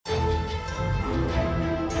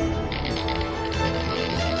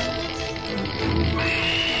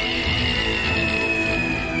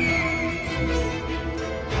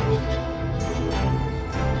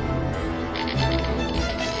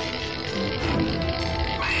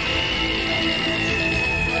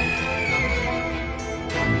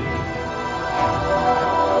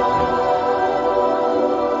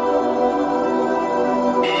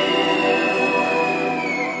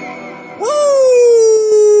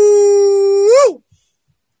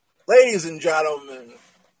Ladies and gentlemen,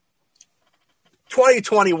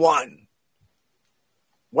 2021,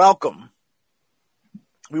 welcome.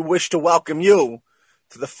 We wish to welcome you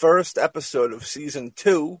to the first episode of Season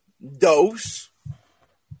 2, Dose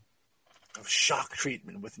of Shock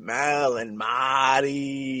Treatment with Mel and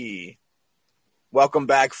Marty. Welcome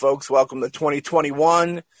back, folks. Welcome to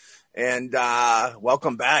 2021, and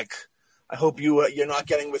welcome back. I hope you're not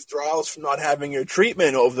getting withdrawals from not having your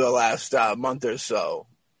treatment over the last month or so.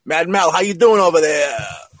 Mad Mel, how you doing over there?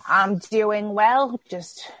 I'm doing well,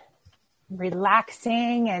 just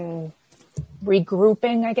relaxing and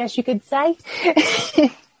regrouping, I guess you could say.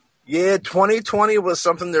 Yeah, 2020 was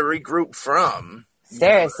something to regroup from.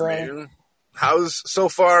 Seriously. You know what I mean? How's so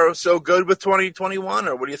far so good with 2021,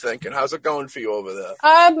 or what are you thinking? How's it going for you over there?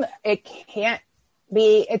 It can't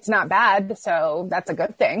be, it's not bad, so that's a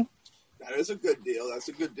good thing. That is a good deal. That's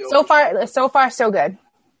a good deal. So far, so good.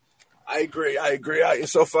 I agree.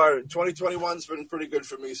 So far, 2021's been pretty good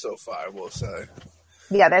for me so far, we'll say.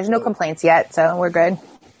 Yeah, there's no complaints yet, so we're good.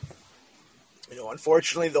 You know,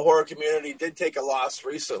 unfortunately, the horror community did take a loss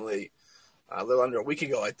recently, a little under a week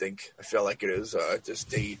ago, I think. I feel like it is at this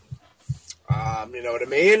date. You know what I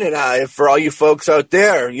mean? And for all you folks out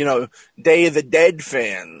there, you know, Day of the Dead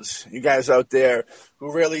fans, you guys out there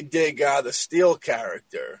who really dig the Steel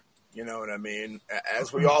character, you know what I mean?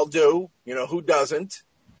 As we all do, you know, who doesn't?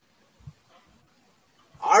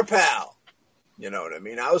 Our pal, you know what I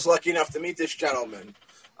mean? I was lucky enough to meet this gentleman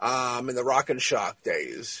in the Rock and Shock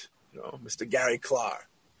days, you know, Mr. Gary Clark.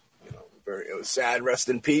 You know, it was sad, rest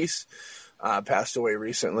in peace. Passed away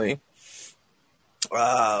recently.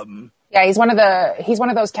 Yeah, he's one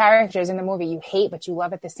of those characters in the movie you hate but you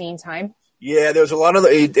love at the same time. Yeah, there's a lot of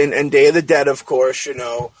in Day of the Dead, of course, you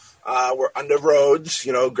know. We're Under Rhodes,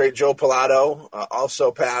 you know, great Joe Pilato,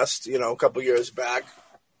 also passed, you know, a couple years back.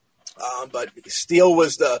 But Steel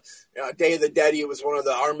was the Day of the Dead. He was one of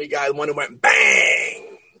the army guys, one who went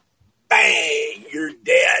bang, bang, you're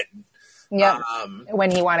dead. Yeah, when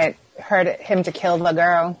he wanted him to kill the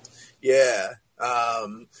girl. Yeah.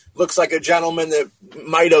 Looks like a gentleman that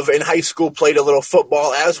might have in high school played a little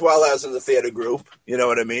football as well as in the theater group. You know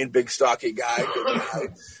what I mean? Big stocky guy, good guy.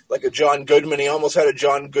 Like a John Goodman. He almost had a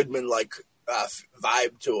John Goodman like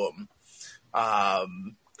vibe to him.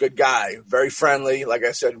 Good guy, very friendly. Like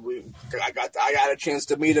I said, I got a chance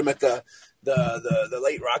to meet him at the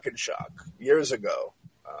late Rock and Shock years ago.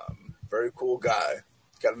 Very cool guy.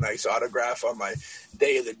 Got a nice autograph on my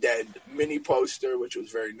Day of the Dead mini poster, which was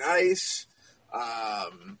very nice.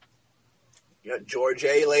 George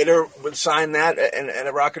A. later would sign that and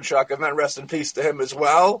a Rock and Shock event. Rest in peace to him as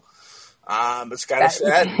well. It's kind of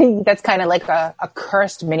sad. That's kind of like a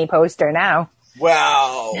cursed mini poster now.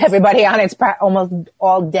 Well, everybody on it's almost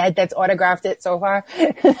all dead that's autographed it so far.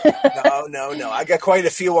 No. I got quite a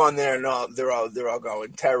few on there. No, they're all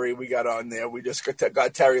going. Terry, we got on there. We just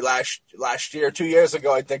got Terry last year, 2 years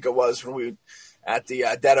ago, I think it was, when we at the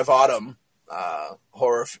Dead of Autumn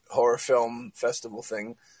horror film festival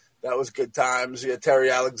thing. That was good times. Yeah, Terry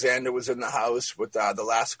Alexander was in the house with The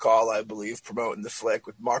Last Call, I believe, promoting the flick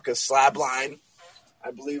with Marcus Slabline. I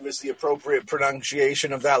believe is the appropriate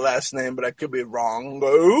pronunciation of that last name, but I could be wrong.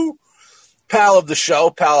 Oh, pal of the show,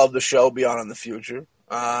 be on in the future.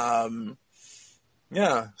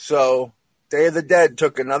 Yeah, so Day of the Dead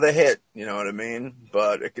took another hit, you know what I mean?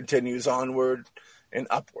 But it continues onward and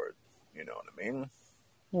upward, you know what I mean?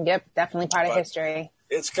 Yep, definitely part of history.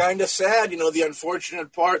 It's kind of sad, you know, the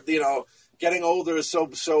unfortunate part, you know, getting older is so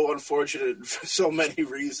unfortunate for so many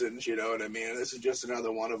reasons, you know what I mean? And this is just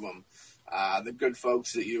another one of them. The good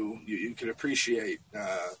folks that you can appreciate,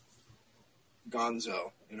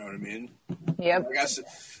 Gonzo, you know what I mean? Yep. I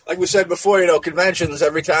guess, like we said before, you know, conventions,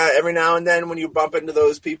 every now and then when you bump into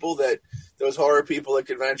those horror people at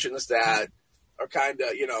conventions that are kind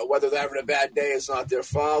of, you know, whether they're having a bad day, it's not their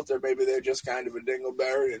fault, or maybe they're just kind of a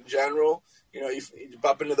dingleberry in general. You know, you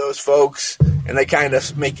bump into those folks, and they kind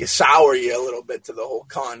of make you sour you a little bit to the whole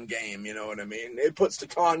con game, you know what I mean? It puts the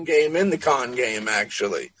con game in the con game,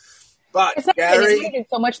 actually. But it's not Gary,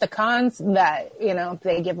 so much the cons that, you know,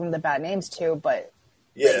 they give them the bad names too, but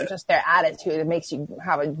just their attitude. It makes you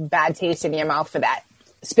have a bad taste in your mouth for that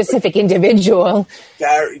specific individual.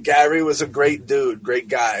 Gary was a great dude, great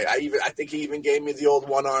guy. I think he even gave me the old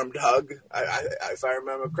one-armed hug, if I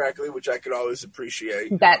remember correctly, which I could always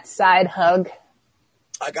appreciate. That side hug.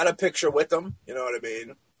 I got a picture with him, you know what I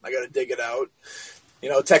mean? I got to dig it out. You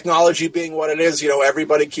know, technology being what it is, you know,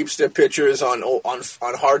 everybody keeps their pictures on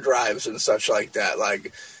hard drives and such like that.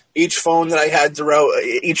 Like, each phone that I had throughout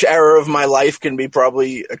each era of my life can be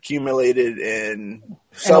probably accumulated in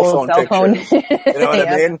cell phone pictures. You know what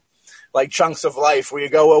I mean? like chunks of life where you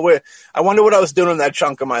go, well, I wonder what I was doing in that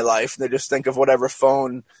chunk of my life. And they just think of whatever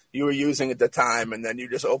phone you were using at the time. And then you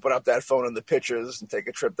just open up that phone in the pictures and take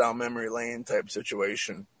a trip down memory lane type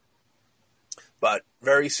situation. But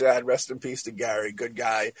very sad. Rest in peace to Gary. Good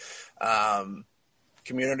guy.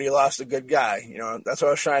 Community lost a good guy. You know, that's what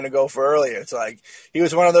I was trying to go for earlier. It's like he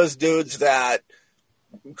was one of those dudes that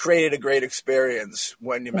created a great experience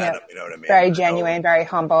when you met him. You know what I mean? Very genuine, very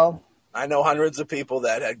humble. I know hundreds of people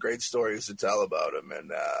that had great stories to tell about him,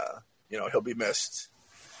 and you know, he'll be missed.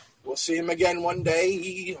 We'll see him again one day.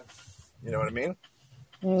 You know what I mean?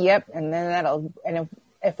 Yep, and then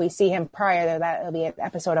if we see him prior to that, it'll be an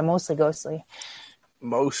episode of Mostly Ghostly.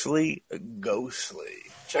 Mostly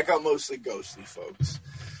Ghostly. Check out Mostly Ghostly, folks.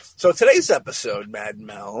 So today's episode, Mad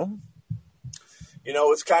Mel, you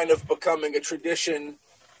know, it's kind of becoming a tradition.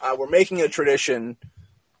 We're making it a tradition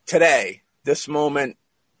today, this moment,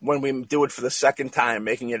 when we do it for the second time,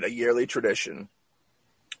 making it a yearly tradition.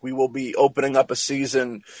 We will be opening up a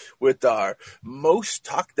season with our most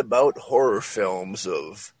talked about horror films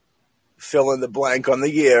of fill in the blank on the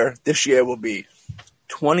year. This year will be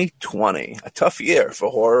 2020, a tough year for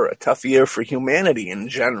horror, a tough year for humanity in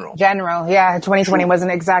general. Yeah. 2020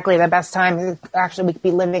 wasn't exactly the best time. Actually, we could be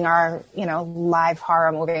living our, live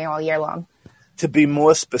horror movie all year long. To be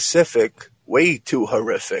more specific, way too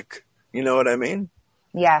horrific. You know what I mean?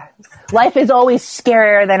 Yeah. Life is always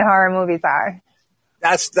scarier than horror movies are.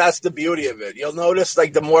 That's the beauty of it. You'll notice,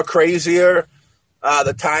 like, the more crazier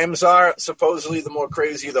the times are, supposedly the more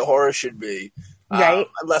crazy the horror should be. Right.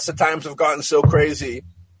 Unless the times have gotten so crazy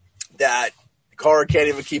that horror can't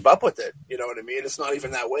even keep up with it. You know what I mean? It's not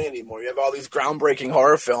even that way anymore. You have all these groundbreaking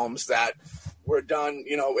horror films that were done,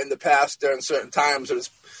 in the past during certain times. It was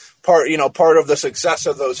part of the success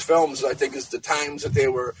of those films, I think, is the times that they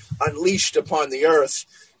were unleashed upon the earth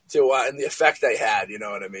and the effect they had. You know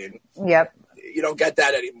what I mean? Yep. You don't get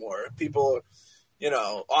that anymore. People,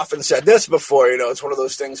 often said this before, it's one of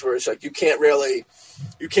those things where it's like, you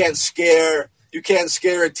can't scare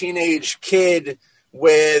a teenage kid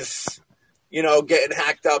with, getting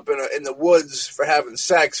hacked up in the woods for having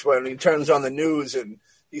sex when he turns on the news and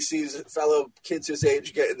he sees fellow kids his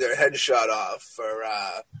age getting their head shot off for,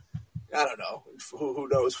 I don't know, who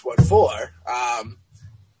knows what for.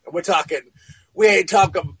 We ain't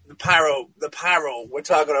talking the pyro. We're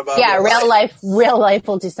talking about real life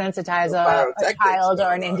will desensitize a child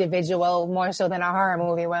or an individual more so than a horror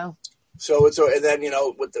movie will. So and then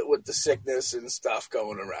with the sickness and stuff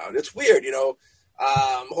going around, it's weird.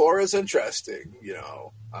 Horror is interesting.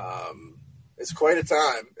 It's quite a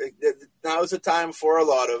time. Now is a time for a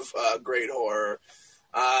lot of great horror,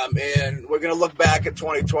 and we're gonna look back at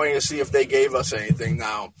 2020 to see if they gave us anything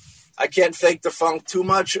now. I can't fake the funk too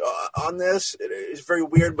much on this. It's very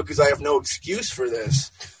weird because I have no excuse for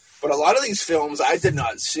this. But a lot of these films I did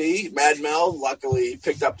not see. Mad Mel, luckily,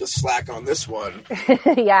 picked up the slack on this one.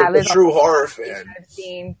 Yeah. The true horror fan. I've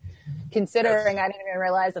seen, considering I didn't even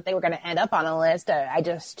realize that they were going to end up on a list. I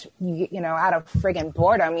just, out of friggin'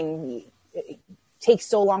 boredom, it takes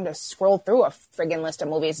so long to scroll through a friggin' list of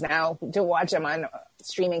movies now to watch them on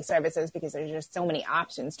streaming services because there's just so many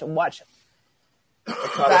options to watch.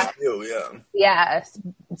 Yeah.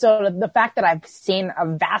 So the fact that I've seen a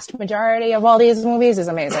vast majority of all these movies is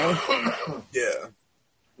amazing. Yeah.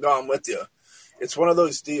 No, I'm with you. It's one of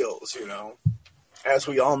those deals, as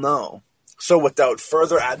we all know. So without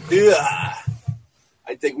further ado,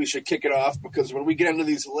 I think we should kick it off because when we get into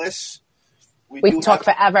these lists, we talk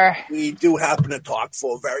forever. We do happen to talk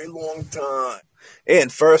for a very long time.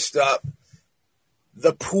 And first up,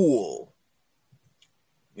 The Pool.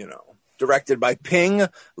 Directed by Ping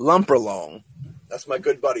Lumperlong. That's my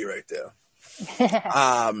good buddy right there.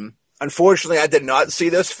 Unfortunately, I did not see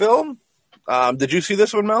this film. Did you see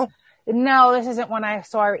this one, Mel? No, this isn't one I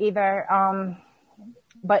saw either.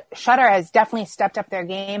 But Shudder has definitely stepped up their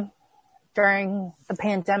game during the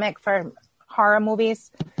pandemic for horror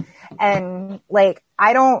movies. And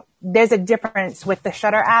there's a difference with the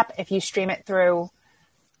Shudder app if you stream it through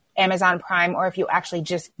Amazon Prime or if you actually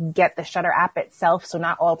just get the Shudder app itself. So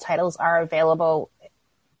not all titles are available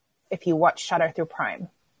if you watch Shudder through Prime.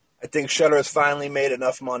 I think Shudder has finally made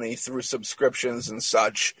enough money through subscriptions and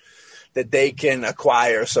such that they can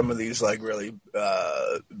acquire some of these really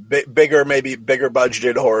bigger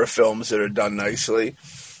budgeted horror films that are done nicely.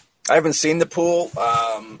 I haven't seen The Pool.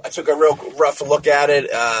 I took a real rough look at it.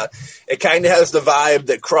 It kind of has the vibe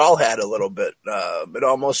that Crawl had a little bit. It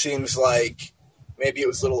almost seems like maybe it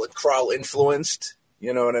was a little Crawl influenced,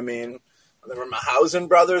 you know what I mean? The Ramahausen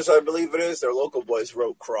brothers, I believe it is, their local boys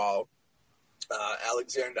wrote Crawl.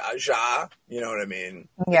 Alexander Aja. You know what I mean?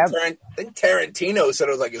 Yeah. I think Tarantino said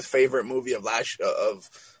it was like his favorite movie of I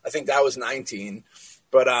think that was 19.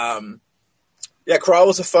 But yeah, Crawl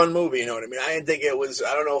was a fun movie. You know what I mean? I didn't think it was.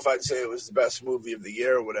 I don't know if I'd say it was the best movie of the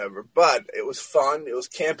year or whatever, but it was fun. It was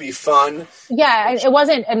campy fun. Yeah, it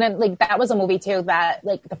wasn't. And then like that was a movie too that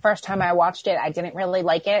like the first time I watched it, I didn't really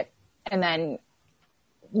like it, and then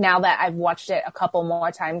now that I've watched it a couple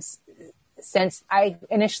more times since I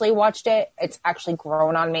initially watched it, it's actually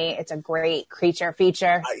grown on me. It's a great creature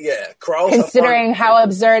feature. Yeah, Crawl's considering how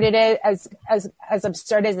absurd it is, as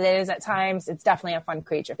absurd as it is at times, it's definitely a fun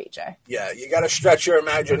creature feature. Yeah, you got to stretch your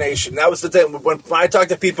imagination. That was the thing. When I talked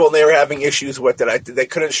to people and they were having issues with it, they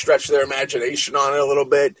couldn't stretch their imagination on it a little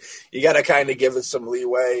bit. You got to kind of give it some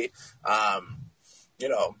leeway. You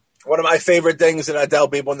know, one of my favorite things, and I tell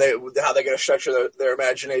people how they're going to stretch their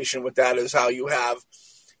imagination with that is how you have,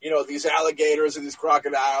 you know, these alligators and these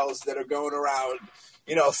crocodiles that are going around,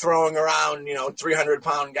 you know, throwing around, you know,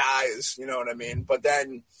 300-pound guys, you know what I mean? But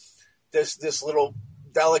then this little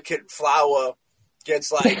delicate flower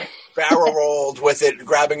gets like barrel rolled with it,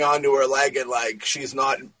 grabbing onto her leg, and like she's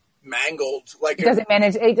not mangled. Like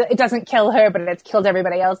it doesn't kill her, but it's killed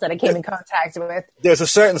everybody else that it came in contact with. There's a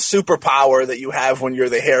certain superpower that you have when you're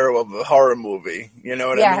the hero of a horror movie, you know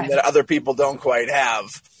what I mean? That other people don't quite have.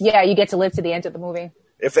 Yeah, you get to live to the end of the movie.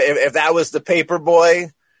 If that was the paper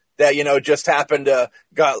boy that, you know, just happened to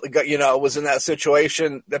got you know, was in that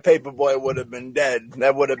situation, the paper boy would have been dead.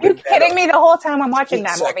 That would have been dead. Kidding me the whole time I'm watching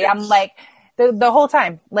that movie. I'm like the whole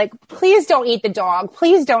time, like, please don't eat the dog.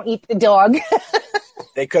 Please don't eat the dog.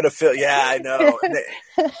 They could have felt, yeah, I know.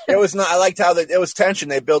 It was not. I liked how it was tension.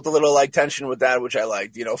 They built a little like tension with that, which I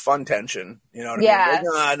liked. You know, fun tension. You know what I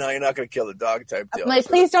mean? Like, no, you're not going to kill the dog type deal. I'm like,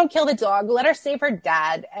 please don't kill the dog. Let her save her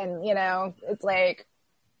dad. And you know, it's like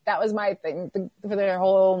that was my thing for the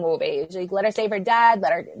whole movie. Like, let her save her dad.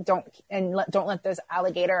 Don't let this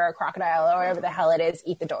alligator or crocodile or whatever the hell it is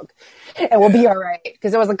eat the dog, and we'll be all right.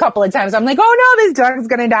 Because there was a couple of times I'm like, oh no, this dog's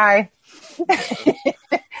gonna die.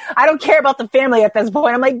 I don't care about the family at this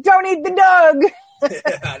point. I'm like, don't eat the dog.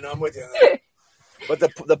 Yeah, no, I'm with you on that.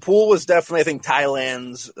 But the pool was definitely, I think,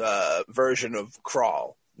 Thailand's version of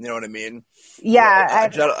Crawl. You know what I mean? Yeah.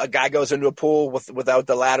 A guy goes into a pool without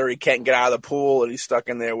the ladder. He can't get out of the pool, and he's stuck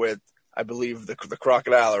in there with, I believe, the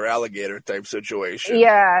crocodile or alligator type situation.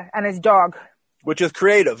 Yeah, and his dog. Which is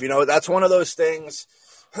creative. You know, that's one of those things.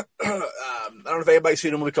 I don't know if anybody's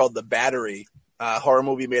seen a movie called The Battery, horror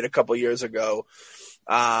movie made a couple years ago.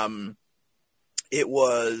 It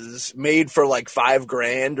was made for like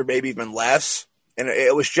 $5,000 or maybe even less. And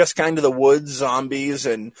it was just kind of the woods, zombies,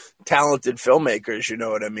 and talented filmmakers, you know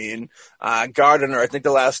what I mean? Gardner, I think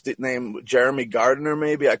the last name, Jeremy Gardner,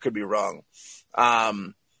 maybe? I could be wrong.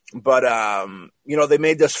 But you know, they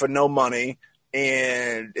made this for no money.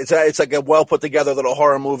 And it's like a well put together little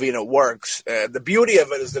horror movie, and it works. The beauty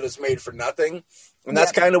of it is that it's made for nothing. And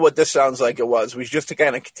that's kind of what this sounds like it was. We just to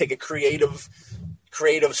kind of take a creative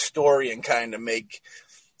story and kind of make,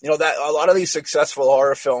 you know, that a lot of these successful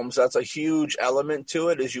horror films, that's a huge element to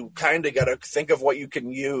it, is you kind of got to think of what you can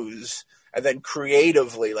use and then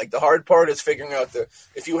creatively, like the hard part is figuring out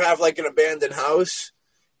if you have like an abandoned house,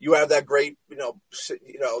 you have that great, you know,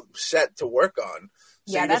 set to work on.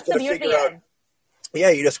 So yeah, that's the beauty of it. Yeah,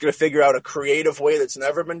 you're just going to figure out a creative way that's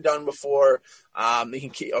never been done before. You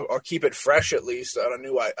can keep it fresh, at least on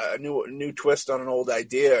a new twist on an old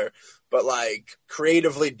idea. But like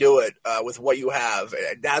creatively do it with what you have.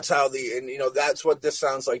 That's how that's what this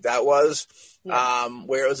sounds like. That was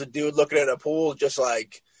where it was a dude looking at a pool, just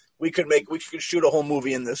like we could shoot a whole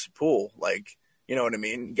movie in this pool. Like, you know what I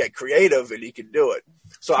mean? Get creative, and he could do it.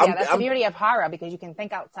 So that's the beauty of horror, because you can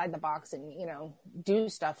think outside the box and, you know, do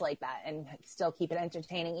stuff like that and still keep it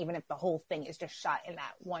entertaining, even if the whole thing is just shot in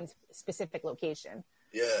that one specific location.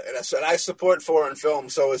 Yeah, and I said I support foreign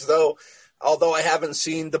films, so although I haven't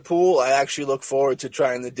seen The Pool, I actually look forward to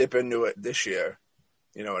trying to dip into it this year.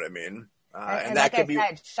 You know what I mean? And that like I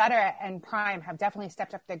said, Shudder and Prime have definitely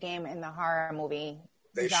stepped up their game in the horror movie.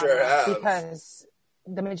 They sure have. Because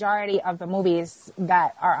the majority of the movies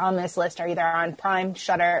that are on this list are either on Prime,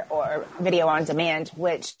 Shudder, or Video on Demand,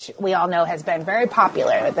 which we all know has been very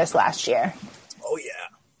popular this last year. Oh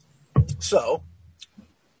yeah. So,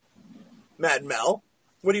 Mad Mel,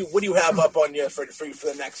 what do you have up on you for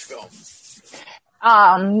the next film?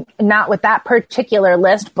 Not with that particular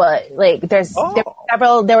list, but like there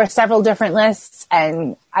were several different lists,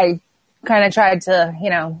 and I kind of tried to, you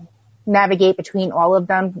know, navigate between all of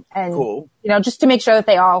them, and you know, just to make sure that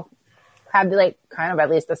they all have like kind of at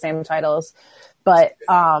least the same titles. But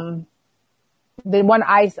the one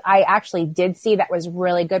I actually did see that was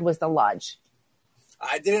really good was The Lodge.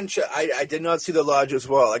 I didn't. I did not see The Lodge as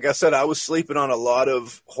well. Like I said, I was sleeping on a lot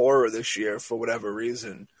of horror this year for whatever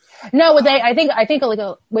reason. No, I think like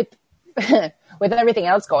with with everything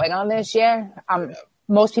else going on this year,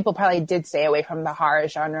 most people probably did stay away from the horror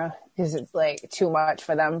genre because it's like too much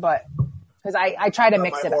for them. But because I try to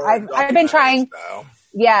mix it. I've been trying.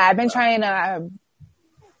 Yeah, I've been trying to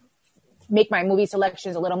make my movie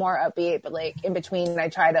selections a little more upbeat, but like in between, I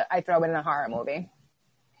throw in a horror movie.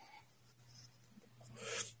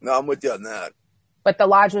 No, I'm with you on that. But The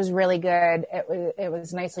Lodge was really good. It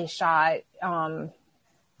was nicely shot.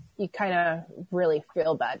 You kind of really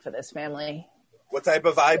feel bad for this family. What type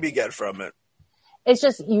of vibe you get from it? It's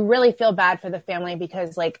just, you really feel bad for the family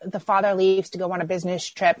because like the father leaves to go on a business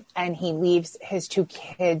trip and he leaves his 2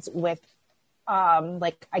 kids with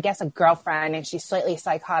like, I guess a girlfriend, and she's slightly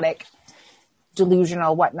psychotic,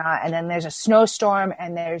 delusional, whatnot. And then there's a snowstorm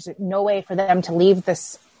and there's no way for them to leave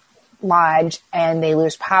this lodge, and they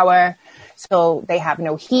lose power. So they have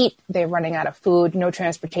no heat. They're running out of food, no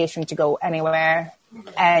transportation to go anywhere.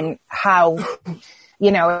 And how,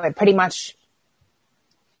 pretty much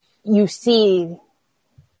you see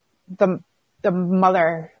the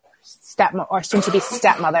mother, or soon to be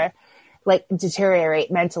stepmother, like deteriorate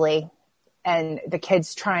mentally, and the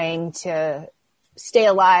kids trying to stay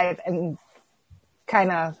alive and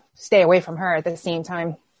kind of stay away from her at the same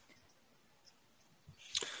time.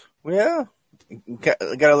 Yeah, got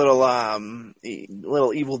a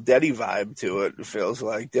little Evil Dead-y vibe to it. It feels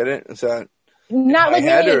like, did it? Is that not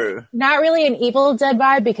really an Evil Dead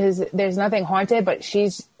vibe because there's nothing haunted, but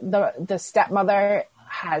she's the stepmother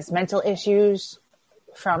has mental issues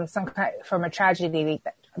from a tragedy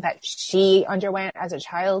that she underwent as a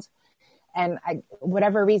child, and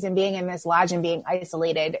whatever reason, being in this lodge and being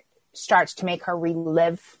isolated starts to make her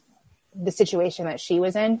relive the situation that she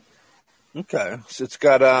was in. Okay, so it's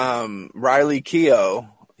got Riley Keough.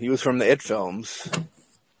 He was from the It films.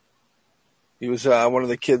 He was one of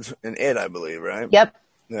the kids in It, I believe, right? Yep.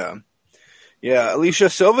 Yeah. Alicia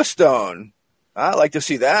Silverstone. I like to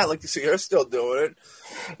see that. I like to see her still doing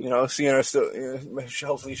it. Seeing her still.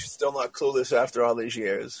 Hopefully, she's still not clueless after all these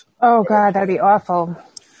years. Oh God, that'd be awful.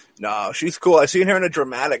 No, she's cool. I seen her in a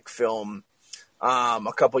dramatic film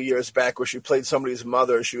a couple years back where she played somebody's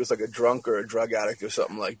mother. She was like a drunk or a drug addict or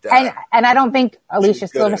something like that. And I don't think Alicia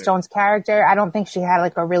Silverstone's character, I don't think she had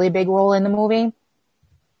like a really big role in the movie.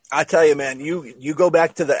 I tell you, man, you go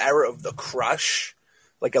back to the era of The Crush.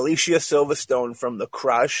 Like Alicia Silverstone from The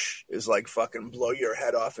Crush is like fucking blow your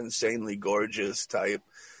head off, insanely gorgeous type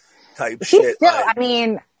shit.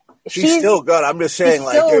 Still, she's still good. I'm just saying,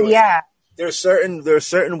 yeah. There's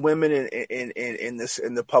certain women in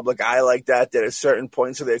the public eye like that at certain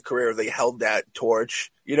points of their career they held that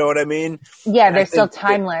torch. You know what I mean? Yeah, they're still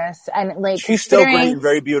timeless, and like she's still great and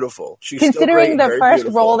very beautiful. Considering the first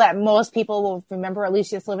role that most people will remember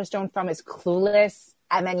Alicia Silverstone from is Clueless,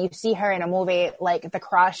 and then you see her in a movie like The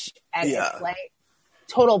Crush, and it's like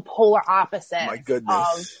total polar opposite. My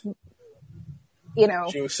goodness,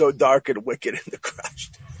 she was so dark and wicked in The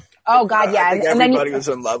Crush. Oh God, yeah, and everybody was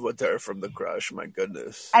in love with her from The Crush. My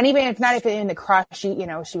goodness. And even if not in The Crush, she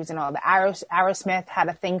was in all the Aerosmith had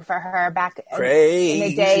a thing for her back in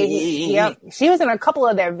the day. Yep, she was in a couple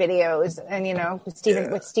of their videos, and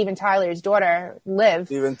with Steven Tyler's daughter, Liv.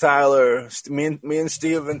 Steven Tyler, me and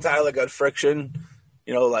Steven Tyler got friction.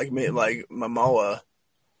 Like Momoa.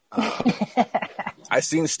 I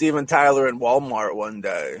seen Steven Tyler in Walmart one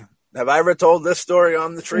day. Have I ever told this story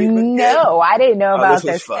on the treatment? No, I didn't know about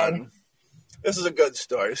this. Was fun. This is a good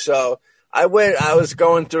story. So I was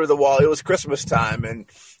going through the wall. It was Christmas time, and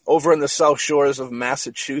over in the South Shores of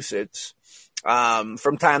Massachusetts,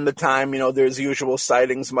 from time to time, there's usual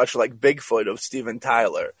sightings, much like Bigfoot, of Steven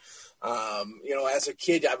Tyler. As a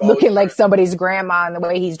kid, I've always looking like somebody's grandma in the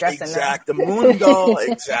way he's dressing. Exactamundo.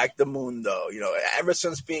 Ever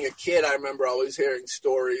since being a kid, I remember always hearing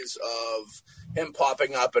stories of him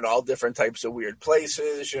popping up in all different types of weird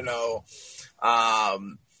places,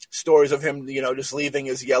 stories of him, just leaving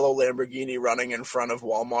his yellow Lamborghini running in front of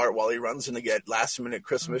Walmart while he runs in to get last-minute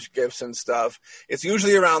Christmas gifts and stuff. It's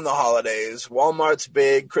usually around the holidays. Walmart's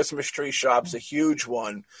big. Christmas tree shop's a huge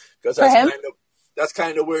one because that's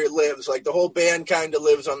kind of where he lives. Like the whole band kind of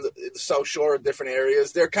lives on the South Shore of different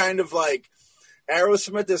areas. They're kind of like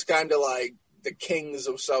Aerosmith is kind of like the kings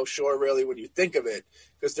of South Shore, really, when you think of it,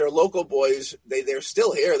 because they're local boys. They're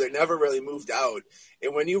still here. They never really moved out.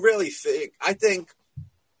 And when you really think, I think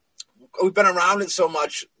we've been around it so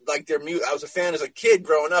much, like their music. I was a fan as a kid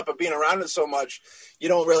growing up, but being around it so much, you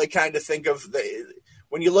don't really kind of think of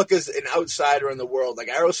when you look as an outsider in the world, like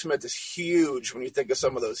Aerosmith is huge when you think of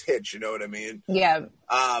some of those hits. You know what I mean? Yeah,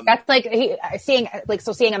 that's like seeing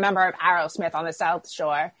a member of Aerosmith on the South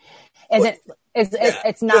Shore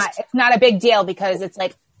it's not a big deal because it's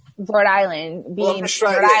like Rhode Island being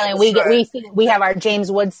Rhode Island. We have our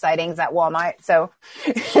James Woods sightings at Walmart. So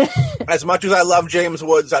as much as I love James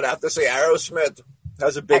Woods, I'd have to say Aerosmith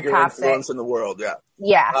has a bigger influence in the world. Yeah.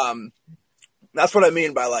 Yeah. That's what I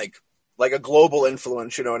mean by like a global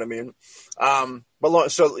influence. You know what I mean? But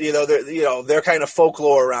so, they're kind of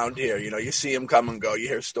folklore around here. You know, you see them come and go, you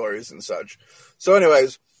hear stories and such. So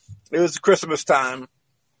anyways, it was Christmas time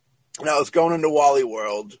and I was going into Wally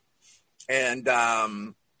World and, I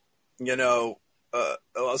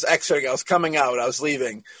was exiting, I was coming out, I was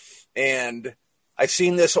leaving, and I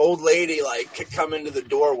seen this old lady like come into the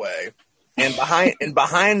doorway, and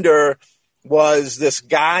behind her was this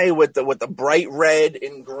guy with the bright red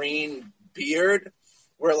and green beard,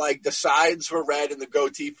 where like the sides were red and the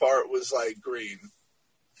goatee part was like green.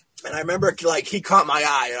 And I remember like he caught my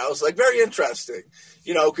eye, and I was like, very interesting,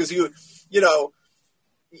 because when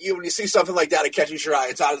you see something like that, it catches your eye.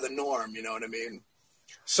 It's out of the norm, you know what I mean?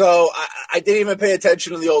 So I didn't even pay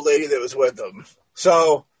attention to the old lady that was with him.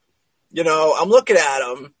 So, I'm looking at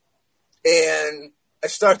him, and I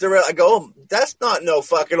start to realize, I go, oh, that's not no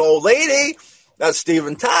fucking old lady. That's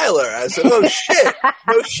Steven Tyler. I said, oh, shit.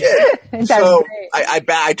 No shit. So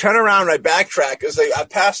I turn around and I backtrack because I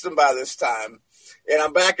passed him by this time. And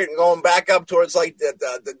I'm going back up towards like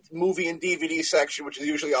the movie and DVD section, which is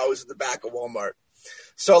usually always at the back of Walmart.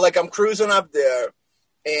 So like I'm cruising up there,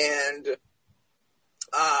 and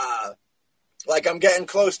like I'm getting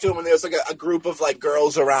close to him, and there's like a group of like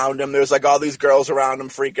girls around him. There's like all these girls around him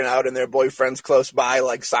freaking out, and their boyfriends close by,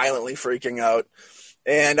 like silently freaking out.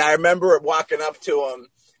 And I remember walking up to him,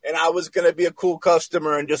 and I was going to be a cool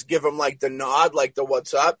customer and just give him like the nod, like the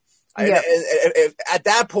what's up. Yeah. And at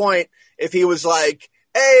that point, if he was like,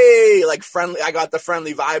 hey, like friendly, I got the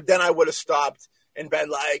friendly vibe, then I would have stopped and been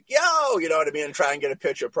like, yo, you know what I mean? And try and get a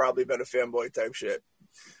picture, probably been a fanboy type shit.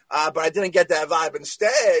 But I didn't get that vibe.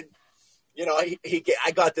 Instead,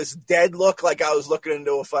 I got this dead look, like I was looking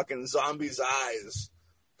into a fucking zombie's eyes,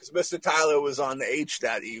 because Mr. Tyler was on the H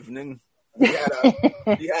that evening.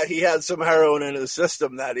 He had some heroin in his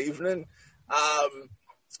system that evening.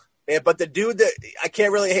 But the dude that I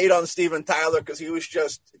can't really hate on Steven Tyler because he was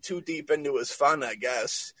just too deep into his fun, I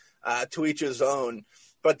guess, to each his own.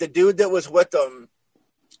 But the dude that was with him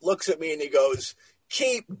looks at me and he goes,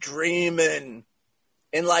 "Keep dreaming."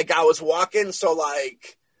 And like I was walking, so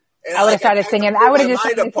like, and I would have started singing. I would have just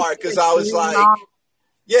mind apart because I was like,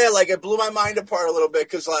 yeah, like it blew my mind apart a little bit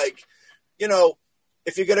because like,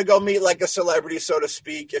 if you're gonna go meet like a celebrity, so to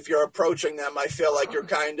speak, if you're approaching them, I feel like you're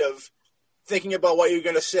kind of thinking about what you're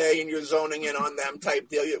gonna say and you're zoning in on them type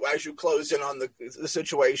deal as you close in on the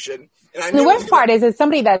situation. And the worst part is it's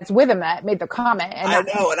somebody that's with him that made the comment. And I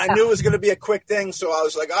know, and I knew it was gonna be a quick thing, so I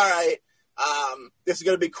was like, all right. This is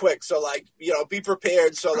going to be quick. So like, be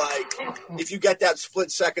prepared. So like, if you get that split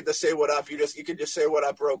second to say what up, you can just say what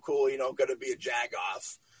up real cool, going to be a jag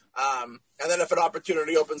off. And then if an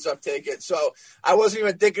opportunity opens up, take it. So I wasn't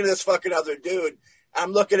even thinking of this fucking other dude.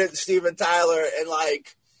 I'm looking at Steven Tyler and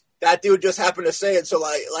like that dude just happened to say it. So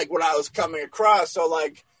like when I was coming across, so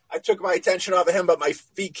like I took my attention off of him, but my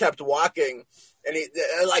feet kept walking and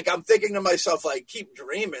I'm thinking to myself, like, keep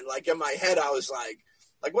dreaming. Like in my head, I was like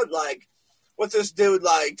what's this dude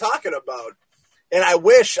like talking about? And I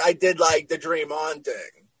wish I did like the dream on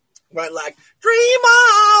thing. Went like, dream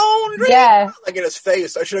on, like in his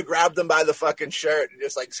face. I should have grabbed him by the fucking shirt and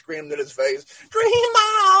just like screamed in his face, dream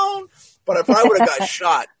on. But I probably would have got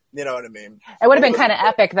shot. You know what I mean? It would have been kind of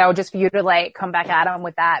epic though, just for you to like come back at him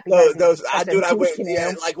with that. In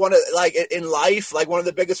life, like one of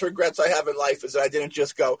the biggest regrets I have in life is that I didn't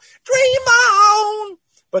just go, dream on.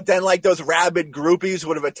 But then, like, those rabid groupies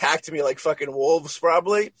would have attacked me like fucking wolves,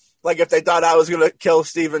 probably. Like, if they thought I was going to kill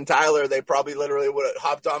Steven Tyler, they probably literally would have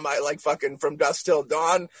hopped on my, like, fucking from dusk till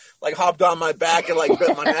dawn, like, hopped on my back and, like,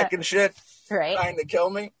 bit my neck and shit. Right. Trying to kill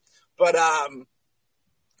me. But, I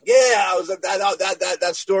was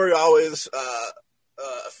that story always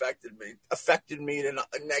affected me in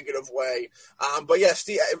a negative way. But, yeah,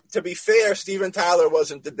 to be fair, Steven Tyler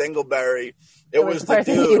wasn't the dingleberry. It was the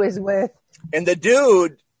dude he was with. And the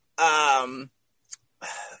dude,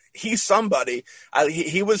 he's somebody.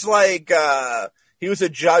 He was like, he was a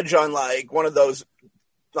judge on like one of those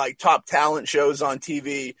like top talent shows on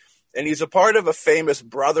TV. And he's a part of a famous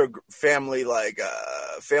brother family, like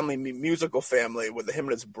musical family with him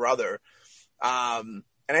and his brother. And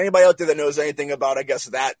anybody out there that knows anything about, I guess,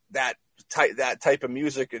 that type of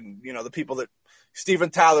music and, the people that, Steven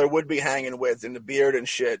Tyler would be hanging with in the beard and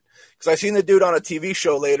shit. Because I seen the dude on a TV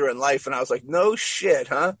show later in life, and I was like, no shit,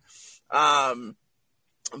 huh?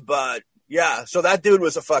 But yeah, so that dude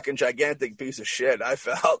was a fucking gigantic piece of shit, I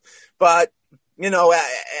felt. But, you know,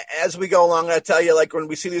 as we go along, I tell you, like when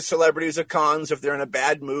we see these celebrities at cons, if they're in a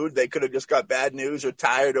bad mood, they could have just got bad news or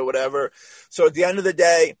tired or whatever. So at the end of the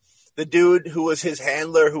day, the dude who was his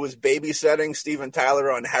handler, who was babysitting Steven Tyler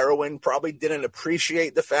on heroin, probably didn't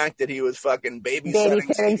appreciate the fact that he was fucking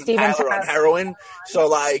babysitting Steven Tyler on heroin. So,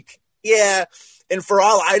 like, yeah. And for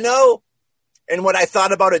all I know, and when I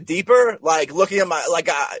thought about it deeper, like looking at my, like,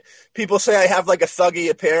 people say I have like a thuggy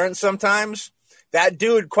appearance sometimes. That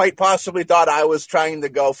dude quite possibly thought I was trying to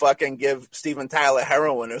go fucking give Steven Tyler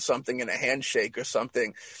heroin or something in a handshake or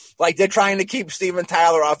something. Like they're trying to keep Steven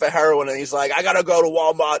Tyler off of heroin, and he's like, I gotta go to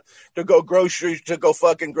Walmart to go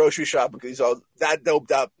fucking grocery shopping because he's all that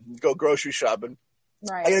doped up. Go grocery shopping.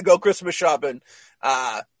 Right. I gotta go Christmas shopping.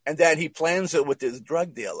 And then he plans it with his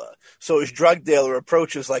drug dealer. So his drug dealer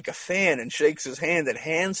approaches like a fan and shakes his hand and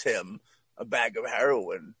hands him a bag of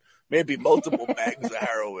heroin. Maybe multiple bags of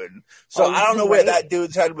heroin. So I don't know where that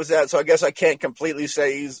dude's head was at. So I guess I can't completely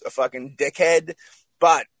say he's a fucking dickhead,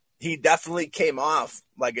 but he definitely came off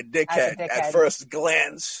like a dickhead at first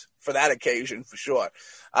glance for that occasion, for sure.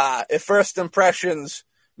 If first impressions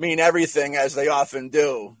mean everything, as they often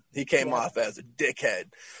do, he came off as a dickhead.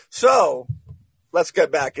 So let's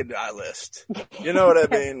get back into our list. You know what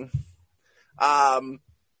I mean?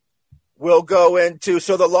 We'll go into,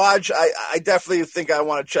 so The Lodge, I definitely think I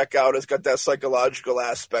want to check out. It's got that psychological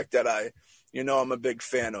aspect that I'm a big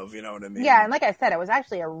fan of, you know what I mean? Yeah, and like I said, it was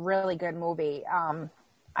actually a really good movie.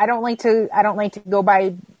 I don't like to go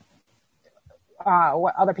by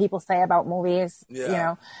what other people say about movies, you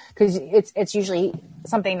know, because it's usually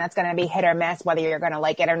something that's going to be hit or miss, whether you're going to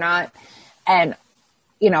like it or not. And,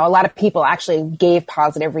 you know, a lot of people actually gave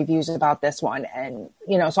positive reviews about this one. And,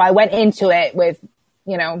 you know, so I went into it with,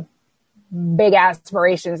 you know, big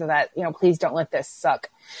aspirations of that, you know, please don't let this suck.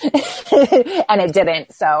 And it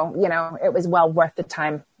didn't. So, you know, it was well worth the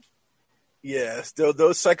time. Yes,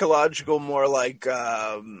 those psychological, more like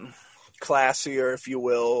classier, if you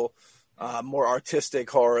will, more artistic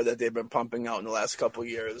horror that they've been pumping out in the last couple of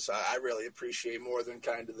years, I really appreciate more than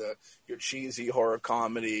kind of your cheesy horror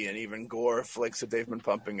comedy and even gore flicks that they've been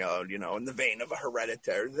pumping out, you know, in the vein of a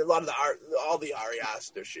Hereditary. A lot of all the Ari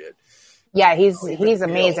Aster shit. Yeah, he's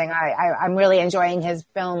amazing. I'm really enjoying his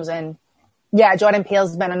films, and yeah, Jordan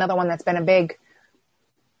Peele's been another one that's been a big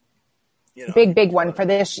one for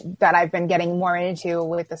this that I've been getting more into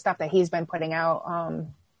with the stuff that he's been putting out. I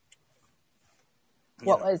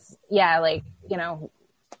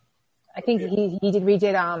think he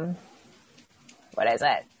redid what is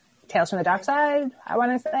it? Tales from the Dark Side, I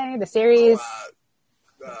want to say, the series.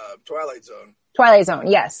 Twilight Zone,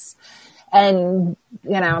 yes. And,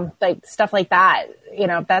 you know, like stuff like that, you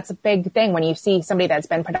know, that's a big thing when you see somebody that's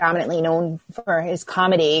been predominantly known for his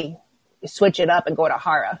comedy, switch it up and go to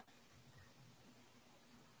horror.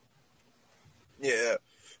 Yeah.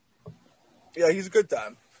 Yeah, he's a good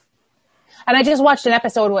time. And I just watched an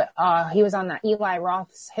episode with, he was on the Eli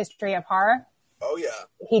Roth's History of Horror. Oh, yeah.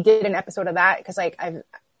 He did an episode of that because, like,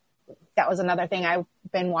 that was another thing I've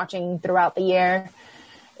been watching throughout the year.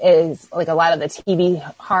 Is like a lot of the TV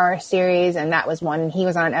horror series, and that was one. He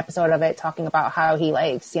was on an episode of it talking about how he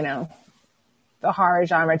likes, you know, the horror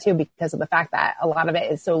genre too, because of the fact that a lot of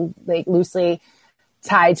it is so like loosely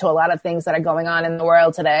tied to a lot of things that are going on in the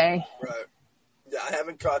world today. Right. Yeah, I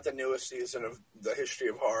haven't caught the newest season of the History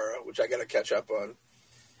of Horror, which I got to catch up on.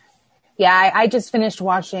 Yeah, I just finished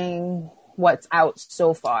watching what's out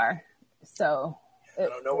so far, so I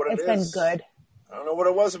don't know what it's been good. I don't know what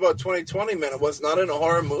it was about 2020, man. I was not in a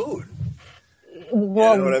horror mood.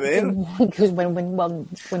 Well, you know what I mean? Because when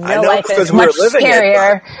real life is much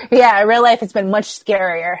scarier. Yeah, real life has been much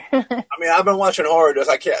scarier. I mean, I've been watching horror.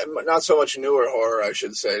 Not so much newer horror, I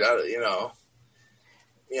should say. You know,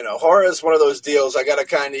 horror is one of those deals. I got to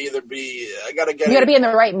kind of you got to be in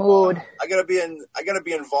the right mood. I got to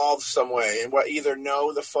be involved some way, and either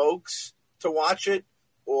know the folks to watch it,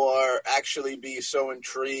 or actually be so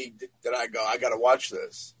intrigued that I got to watch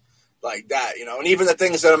this. Like that, you know. And even the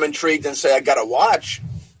things that I'm intrigued and say I got to watch,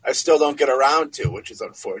 I still don't get around to, which is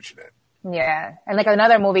unfortunate. Yeah. And like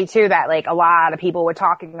another movie too that like a lot of people were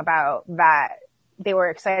talking about that they were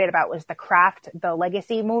excited about was The Craft, the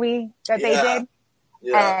Legacy movie that they did.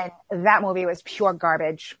 Yeah. And that movie was pure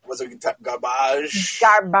garbage. Was it garbage?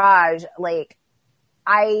 Garbage. Like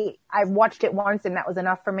I watched it once and that was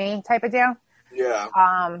enough for me type of deal. Yeah.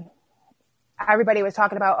 everybody was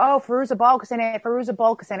talking about, oh, Fairuza Balk is in it. Fairuza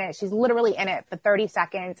Balk is in it. She's literally in it for 30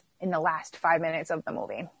 seconds in the last 5 minutes of the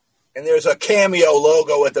movie. And there's a Cameo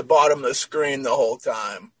logo at the bottom of the screen the whole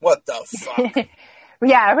time. What the fuck?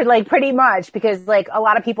 Yeah, like pretty much, because like a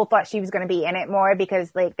lot of people thought she was going to be in it more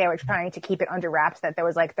because like they were trying to keep it under wraps that there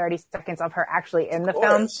was like 30 seconds of her actually in the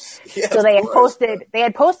film. Yeah, so they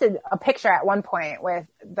had posted a picture at one point with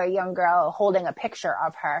the young girl holding a picture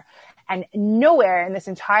of her, and nowhere in this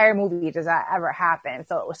entire movie does that ever happen.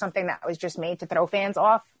 So it was something that was just made to throw fans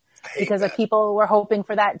off because of people were hoping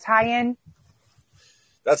for that tie-in.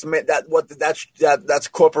 That's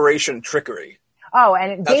corporation trickery. Oh,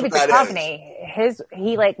 and David Duchovny,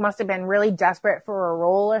 he like must have been really desperate for a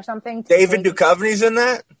role or something. David Duchovny's in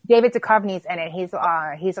that? David Duchovny's in it. He's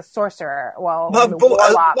a sorcerer. Well, my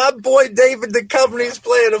boy David Duchovny's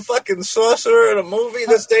playing a fucking sorcerer in a movie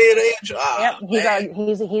this day and age. Yep,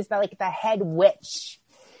 he's like the head witch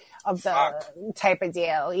of the type of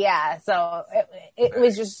deal. Yeah. So it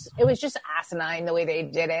was just asinine the way they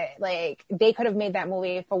did it. Like they could have made that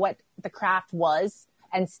movie for what The Craft was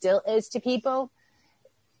and still is to people.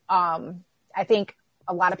 I think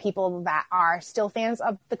a lot of people that are still fans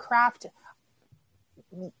of The Craft,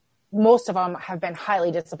 most of them have been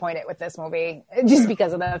highly disappointed with this movie just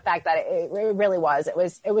because of the fact that it really was. It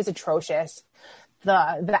was atrocious.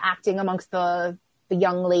 The acting amongst the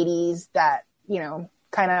young ladies that, you know,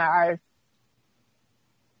 kind of are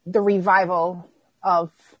the revival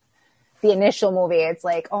of the initial movie. It's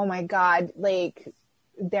like, oh my God, like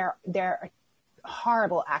they're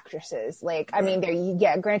horrible actresses. Like, I mean,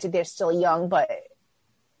 granted they're still young, but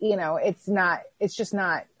you know, it's just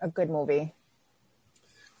not a good movie.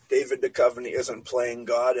 David Duchovny isn't playing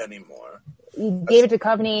God anymore. David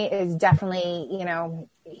Duchovny is definitely, you know,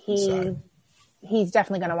 he's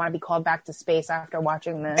definitely going to want to be called back to space after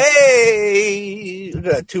watching this. Hey,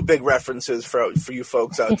 two big references for you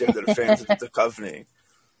folks out there that are fans of Duchovny.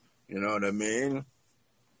 You know what I mean?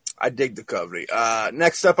 I dig Duchovny.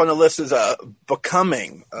 Next up on the list is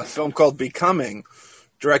Becoming, a film called Becoming,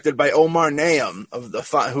 directed by Omar Naim,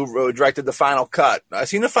 who directed The Final Cut. I've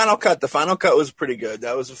seen The Final Cut. The Final Cut was pretty good.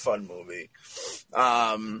 That was a fun movie.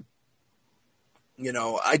 You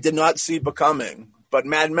know, I did not see Becoming, but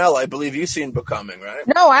Mad Mel, I believe you've seen Becoming, right?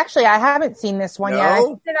 No, actually, I haven't seen this one yet.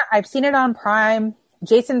 I've seen it on Prime.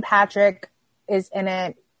 Jason Patric is in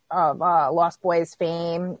it, of Lost Boys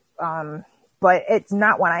fame. But it's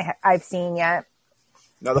not one I've seen yet.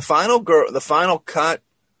 Now, The Final Cut,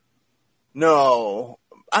 no.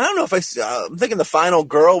 I don't know if I'm thinking The Final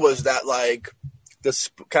Girl was that, like,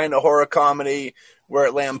 this kind of horror comedy where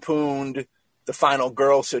it lampooned the final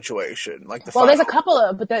girl situation. Like there's a couple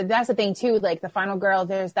of, but that's the thing, too. Like, The Final Girl,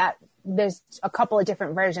 there's a couple of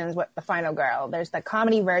different versions with The Final Girl. There's the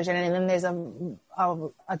comedy version, and then there's a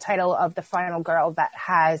title of The Final Girl that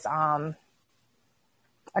has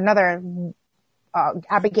another...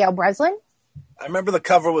 Abigail Breslin. I remember the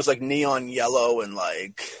cover was like neon yellow and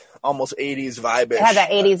like almost 80s vibe. It had that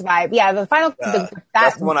 80s vibe. Yeah, the final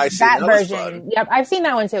that's the one I seen. That version. Yep, I've seen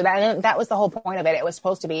that one too. That was the whole point of it. It was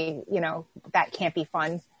supposed to be, you know, that can't be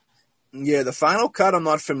fun. Yeah, The Final Cut I'm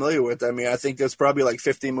not familiar with. I mean, I think there's probably like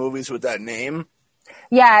 50 movies with that name.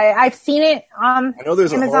 Yeah, I've seen it on I know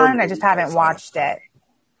there's Amazon. I just haven't watched it.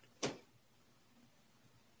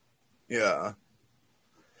 Yeah.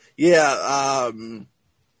 Yeah,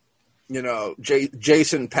 you know,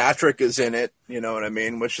 Jason Patric is in it, you know what I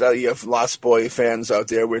mean? Which you have Lost Boy fans out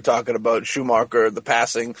there. We're talking about Schumacher, the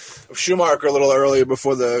passing of Schumacher a little earlier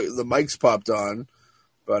before the mics popped on.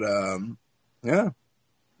 But, yeah,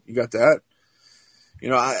 you got that. You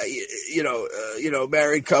know,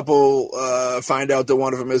 married couple find out that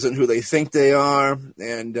one of them isn't who they think they are.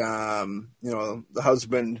 And, you know, the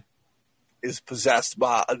husband is possessed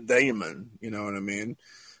by a demon, you know what I mean?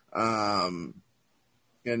 And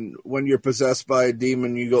when you're possessed by a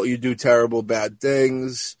demon, you do terrible bad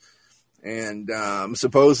things. And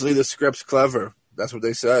supposedly the script's clever. That's what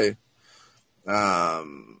they say.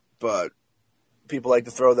 But people like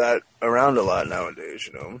to throw that around a lot nowadays,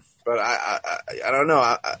 you know. But I don't know.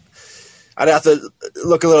 I'd have to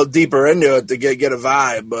look a little deeper into it to get a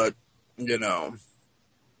vibe. But you know,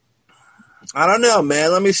 I don't know,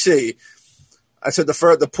 man. Let me see. I said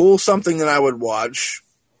the Pool, something that I would watch.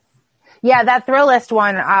 Yeah, that Thrillist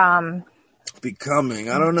one.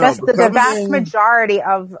 Becoming, I don't know. The vast majority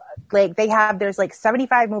of, like, there's like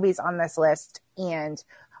 75 movies on this list, and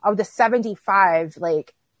of the 75,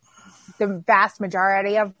 like, the vast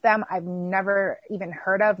majority of them I've never even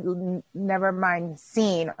heard of, never mind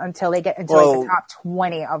seen until they get into like the top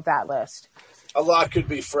 20 of that list. A lot could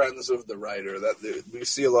be friends of the writer. That we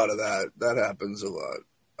see a lot of that. That happens a lot.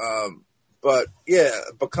 But yeah,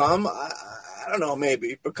 Become. I don't know.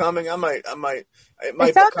 Maybe Becoming. It might.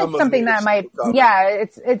 It sounds like something that might. Becoming. Yeah,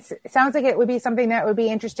 it sounds like it would be something that would be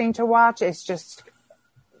interesting to watch. It's just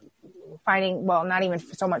finding. Well, not even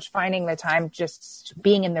so much finding the time, just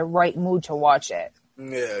being in the right mood to watch it.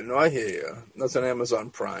 Yeah. No, I hear you. That's an Amazon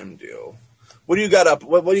Prime deal. What do you got up?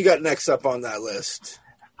 What do you got next up on that list?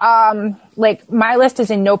 Like my list is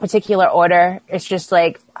in no particular order. It's just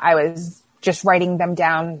like I was just writing them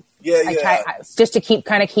down. Yeah. Just to keep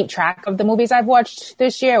track of the movies I've watched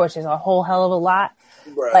this year, which is a whole hell of a lot.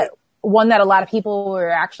 Right. But one that a lot of people were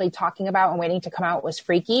actually talking about and waiting to come out was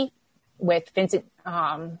Freaky with Vincent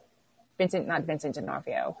D'Onofrio.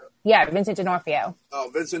 Yeah, Vincent D'Onofrio.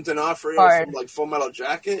 Oh, Vincent D'Onofrio from like Full Metal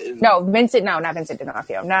Jacket? No, not Vincent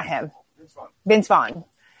D'Onofrio. Not him. Vince Vaughn.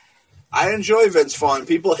 I enjoy Vince Vaughn.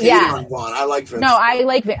 People hate on Vaughn. I like Vince. No, I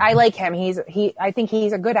like him. I think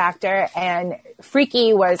he's a good actor. And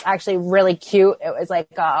Freaky was actually really cute. It was like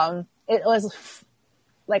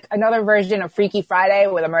another version of Freaky Friday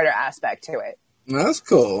with a murder aspect to it. That's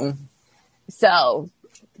cool. So,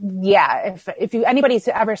 yeah, if anybody's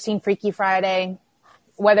ever seen Freaky Friday,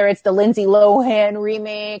 whether it's the Lindsay Lohan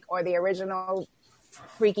remake or the original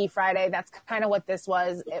Freaky Friday, that's kind of what this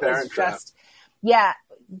was. It was just,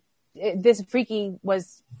 this Freaky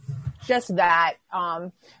was just that.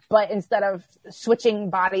 But instead of switching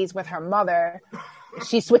bodies with her mother,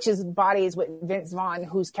 she switches bodies with Vince Vaughn,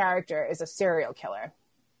 whose character is a serial killer.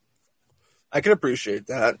 I can appreciate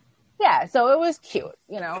that. Yeah, so it was cute.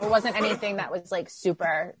 It wasn't anything that was like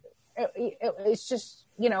super. It was just,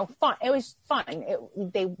 fun. It was fun.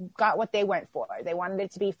 They got what they went for. They wanted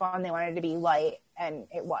it to be fun. They wanted it to be light. And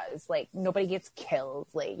it was like, nobody gets killed.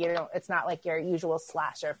 Like, it's not like your usual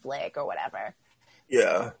slasher flick or whatever.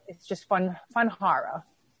 Yeah. It's just fun horror.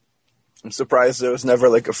 I'm surprised there was never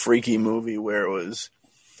like a Freaky movie where it was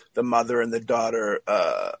the mother and the daughter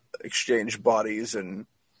exchanged bodies and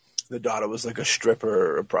the daughter was like a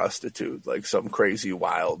stripper or a prostitute, like some crazy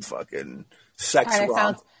wild fucking sex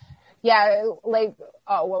rom. Yeah, like,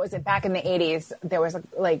 what was it? Back in the 80s, there was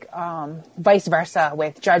like Vice Versa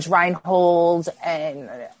with Judge Reinhold, and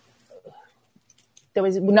there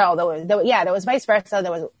was Vice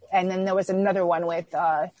Versa. And then there was another one with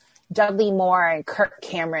Dudley Moore and Kirk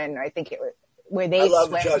Cameron. I think it was where they. I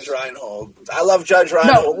love Judge Reinhold.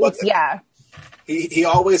 No, yeah. He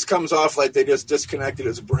always comes off like they just disconnected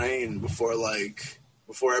his brain before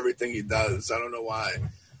everything he does. I don't know why,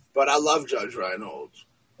 but I love Judge Reinhold.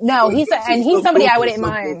 No, he's somebody I wouldn't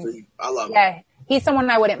mind. Goofy. I love him. Yeah, he's someone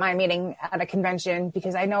I wouldn't mind meeting at a convention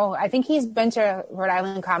because I think he's been to Rhode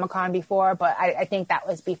Island Comic Con before, but I think that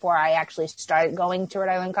was before I actually started going to Rhode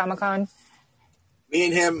Island Comic Con. Me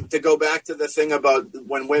and him, to go back to the thing about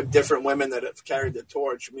when different women that have carried the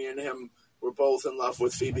torch, me and him were both in love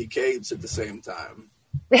with Phoebe Cates at the same time.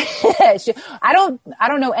 I don't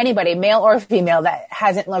know anybody, male or female, that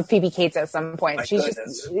hasn't loved Phoebe Cates at some point. She's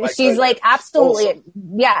like absolutely awesome.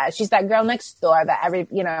 Yeah. She's that girl next door that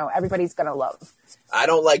everybody's gonna love. I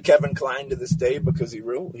don't like Kevin Kline to this day because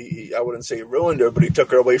I wouldn't say he ruined her, but he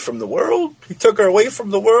took her away from the world.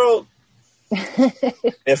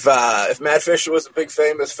 If Matt Fisher was a big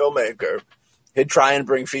famous filmmaker, he'd try and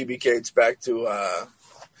bring Phoebe Cates back to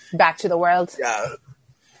the world. Yeah.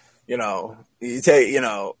 You take,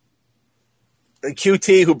 the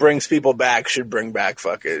QT who brings people back should bring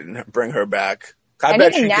her back. I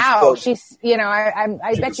bet even now she's, I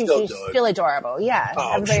bet you she's still adorable. Yeah.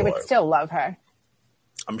 Oh, everybody would still love her.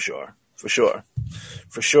 I'm sure. For sure.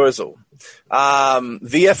 So,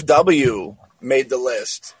 VFW made the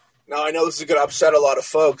list. Now I know this is going to upset a lot of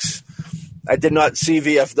folks. I did not see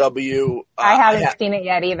VFW. I haven't seen it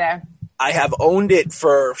yet either. I have owned it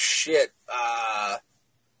for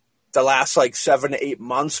the last like 7 to 8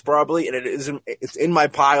 months probably, and it's in my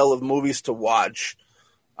pile of movies to watch.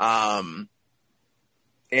 And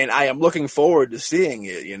I am looking forward to seeing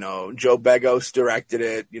it. Joe Begos directed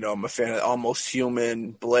it. I'm a fan of Almost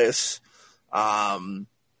Human, Bliss. I'm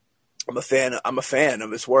a fan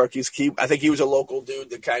of his work. I think he was a local dude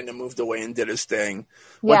that kind of moved away and did his thing.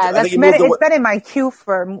 Yeah, it's been in my queue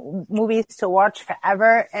for movies to watch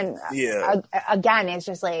forever. And again, it's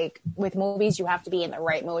just like with movies, you have to be in the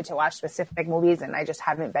right mood to watch specific movies, and I just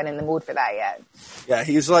haven't been in the mood for that yet. Yeah,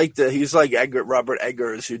 he's like Robert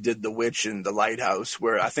Eggers, who did The Witch and The Lighthouse,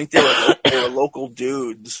 where I think they were local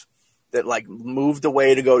dudes that like moved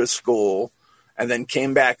away to go to school and then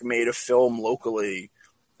came back and made a film locally.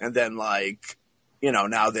 And then,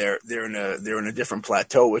 now they're in a different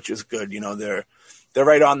plateau, which is good. They're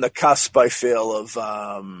right on the cusp, I feel, of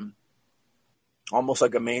almost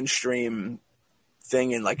like a mainstream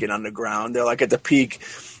thing in like an underground. They're like at the peak.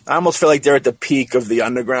 I almost feel like they're at the peak of the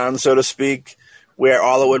underground, so to speak, where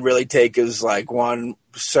all it would really take is like one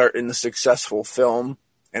certain successful film,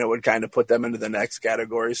 and it would kind of put them into the next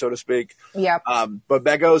category, so to speak. Yeah. But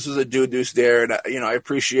Begos is a dude who's there, and I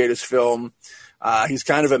appreciate his film. He's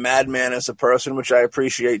kind of a madman as a person, which I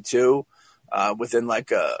appreciate too. Within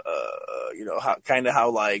like how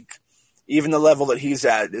like even the level that he's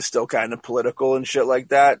at is still kind of political and shit like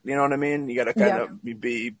that. You know what I mean? You got to kind of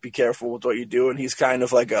be careful with what you do. And he's kind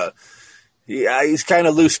of like he's kind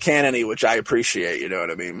of loose cannon-y, which I appreciate. You know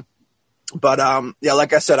what I mean? But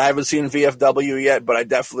like I said, I haven't seen VFW yet, but I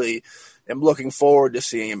definitely am looking forward to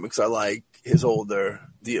seeing him because I like his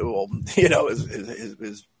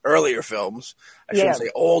his earlier films. I shouldn't say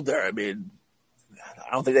older. I mean,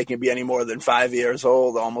 I don't think they can be any more than 5 years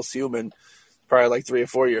old, Almost Human. Probably like 3 or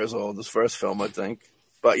 4 years old, his first film, I think.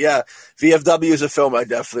 But yeah, VFW is a film I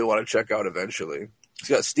definitely want to check out eventually. It's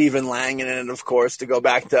got Stephen Lang in it, of course, to go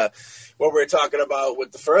back to what we were talking about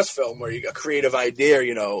with the first film, where you got creative idea,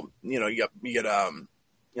 you get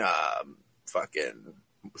fucking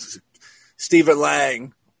Stephen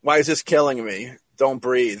Lang. Why is this killing me? Don't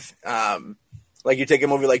Breathe. Like you take a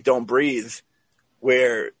movie like Don't Breathe,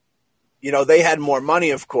 where they had more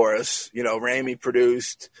money, of course. Raimi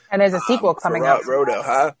produced. And there's a sequel coming out. Rodo,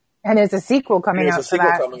 huh? And there's a sequel coming out.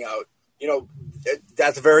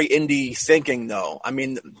 That's very indie thinking, though. I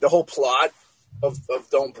mean, the whole plot of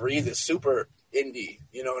Don't Breathe is super indie.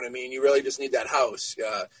 You know what I mean? You really just need that house.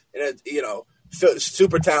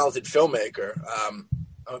 Super talented filmmaker.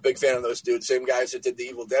 I'm a big fan of those dudes. Same guys that did the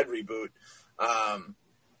Evil Dead reboot.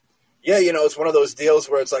 It's one of those deals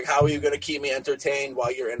where it's like, how are you going to keep me entertained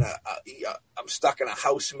while you're in I'm stuck in a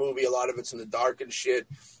house movie. A lot of it's in the dark and shit,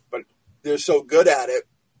 but they're so good at it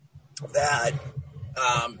that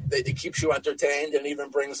it keeps you entertained and even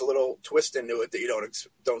brings a little twist into it that you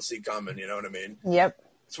don't see coming. You know what I mean? Yep.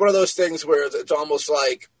 It's one of those things where it's almost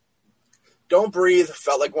like Don't Breathe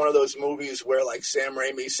felt like one of those movies where like Sam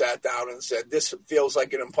Raimi sat down and said, this feels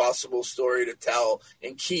like an impossible story to tell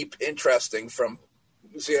and keep interesting from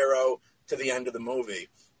zero to the end of the movie.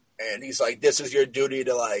 And he's like, this is your duty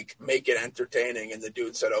to like make it entertaining. And the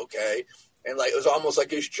dude said, okay. And like, it was almost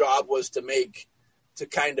like his job was to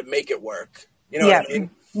kind of make it work. You know what I mean?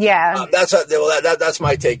 Yeah. That's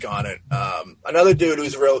my take on it. Another dude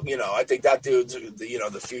who's real, I think that dude's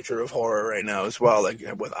the future of horror right now as well, like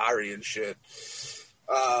with Ari and shit.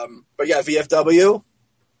 But yeah, VFW,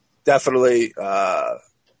 definitely on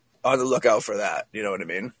the lookout for that. You know what I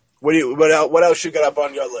mean? What else you got up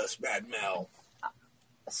on your list, Mad Mel?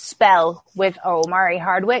 Spell with Omari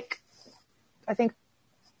Hardwick, I think.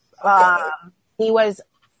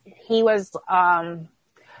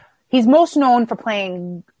 He's most known for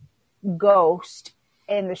playing Ghost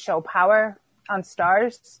in the show Power on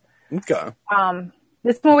Starz. Okay.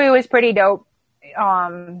 This movie was pretty dope.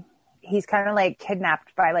 He's kind of like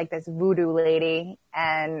kidnapped by like this voodoo lady,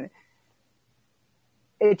 and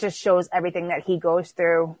it just shows everything that he goes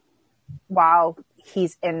through while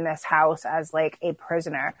he's in this house as like a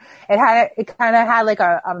prisoner. It kind of had like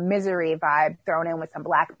a Misery vibe thrown in with some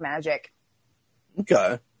black magic.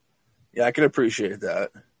 Okay. Yeah, I can appreciate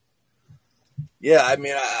that. Yeah, I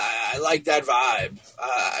mean, I like that vibe.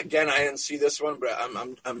 Again, I didn't see this one, but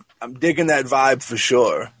I'm digging that vibe for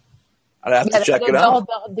sure. I'd have to check it out.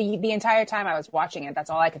 The entire time I was watching it,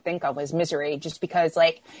 that's all I could think of was Misery, just because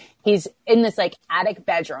like he's in this like attic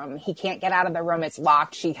bedroom. He can't get out of the room. It's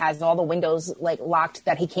locked. She has all the windows like locked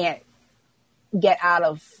that he can't get out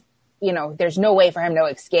of. There's no way for him to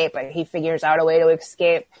escape, but he figures out a way to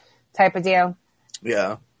escape type of deal.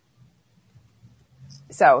 Yeah.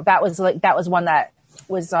 So that was one that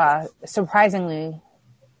was surprisingly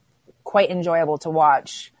quite enjoyable to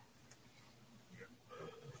watch.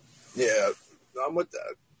 Yeah, I'm with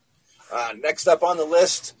that. Next up on the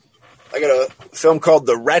list, I got a film called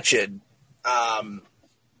The Wretched. And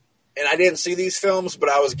I didn't see these films, but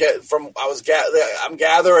I'm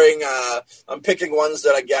picking ones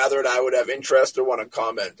that I gathered I would have interest or want to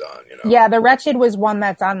comment on. Yeah, The Wretched was one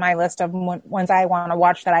that's on my list of ones I want to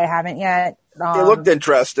watch that I haven't yet. It looked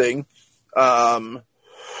interesting. I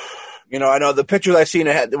know the pictures I seen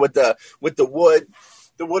ahead with the wood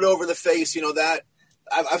over the face. That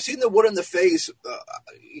I've seen the wood in the face a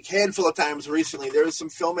handful of times recently. There's some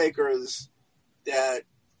filmmakers that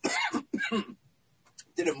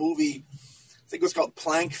did a movie, I think it was called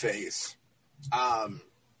Plank Face. I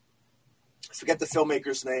forget the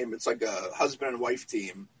filmmaker's name. It's like a husband and wife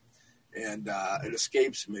team, and it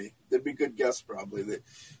escapes me. They'd be a good guess probably.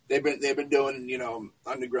 They've been doing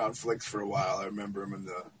underground flicks for a while. I remember them in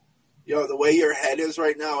the way your head is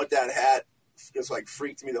right now with that hat. just like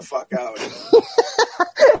freaked me the fuck out.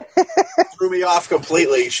 Threw me off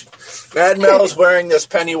completely. Mad Mel's wearing this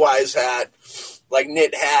Pennywise hat, like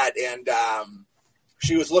knit hat, and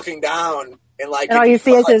she was looking down, and like, and all you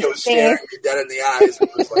see is his it was staring me dead in the eyes. It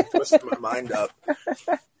was like twisting my mind up.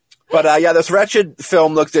 But yeah, this Wretched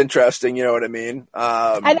film looked interesting. You know what I mean?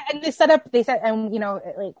 And the setup, they said, and you know,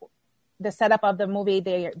 like the setup of the movie,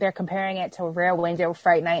 they're comparing it to Rear Window,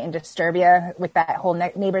 Fright Night, and Disturbia with that whole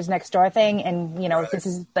Neighbors Next Door thing. And you know, This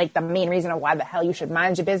is like the main reason of why the hell you should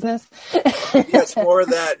mind your business. Yeah, it's more of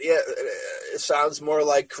that. Yeah, it sounds more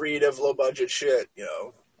like creative, low budget shit. You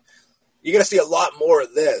know, you're gonna see a lot more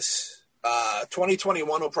of this.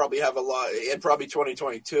 2021 will probably have a lot, and probably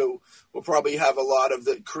 2022 will probably have a lot of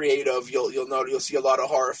the creative. You'll see a lot of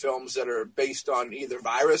horror films that are based on either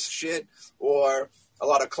virus shit or a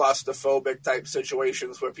lot of claustrophobic type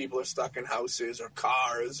situations where people are stuck in houses or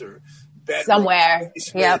cars or bedrooms, somewhere.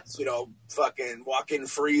 Yep. You know, fucking walk-in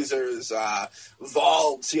freezers,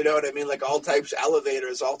 vaults. You know what I mean? Like all types of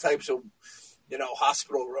elevators, all types of, you know,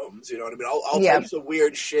 hospital rooms. You know what I mean? All types of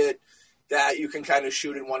weird shit that you can kind of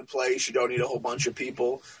shoot in one place. You don't need a whole bunch of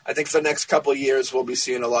people. I think for the next couple of years, we'll be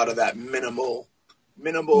seeing a lot of that minimal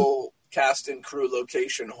cast and crew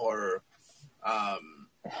location horror.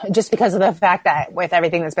 Just because of the fact that with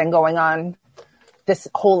everything that's been going on this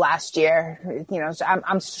whole last year, you know, so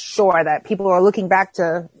I'm sure that people are looking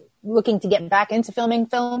to get back into filming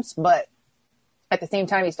films, but at the same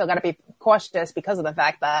time, you still got to be cautious because of the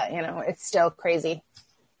fact that, you know, it's still crazy.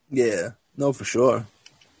 Yeah, no, for sure.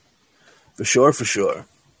 For sure.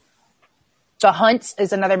 The Hunt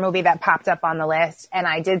is another movie that popped up on the list, and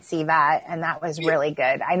I did see that, and that was really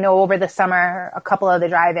good. I know over the summer, a couple of the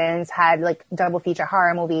drive-ins had like double feature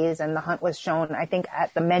horror movies, and The Hunt was shown, I think,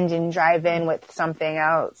 at the Mendon Drive-In with something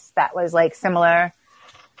else that was like similar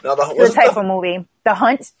to the type of movie. The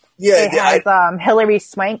Hunt, it has Hilary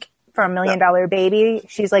Swank from $1 Million Baby.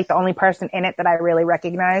 She's like the only person in it that I really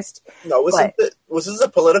recognized. No, was this a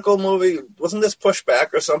political movie? Wasn't this pushed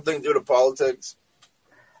back or something due to politics?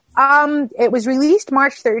 It was released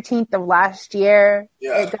March 13th of last year.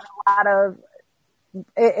 Yeah. It got a lot of.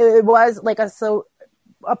 It was like a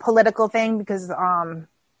political thing because I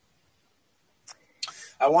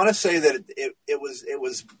want to say that it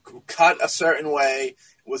was cut a certain way.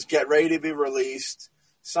 It was get ready to be released.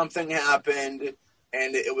 Something happened.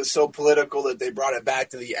 And it was so political that they brought it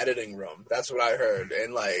back to the editing room. That's what I heard.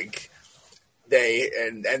 And like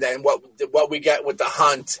and then what we get with The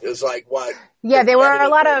Hunt is like what? Yeah, they were a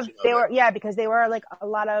lot of because they were like a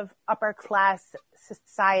lot of upper class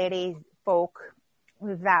society folk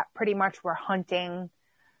that pretty much were hunting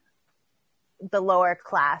the lower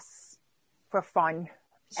class for fun.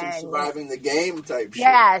 And surviving the game type shit.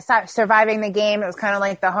 Yeah, surviving the game. It was kind of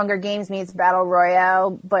like the Hunger Games meets Battle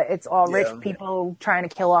Royale, but it's all rich people trying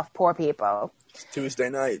to kill off poor people. It's Tuesday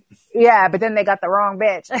night. Yeah, but then they got the wrong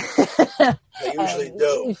bitch. They usually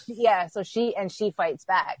do. Yeah, so she fights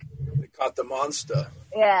back. They caught the monster.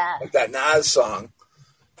 Yeah. Like that Nas song.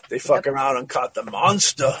 They fuck around and caught the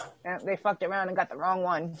monster. Yeah, they fucked around and got the wrong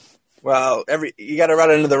one. Well, you got to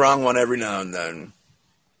run into the wrong one every now and then.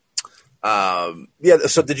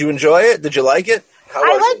 So did you enjoy it? Did you like it?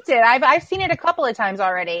 I liked it. I've seen it a couple of times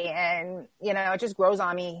already, and you know, it just grows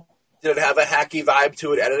on me. Did it have a hacky vibe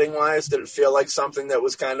to it editing wise? Did it feel like something that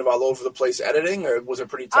was kind of all over the place editing, or was it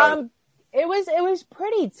pretty tight? It was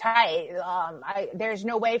pretty tight. There's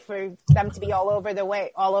no way for them to be all over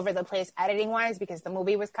the place editing wise because the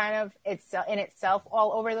movie was kind of in itself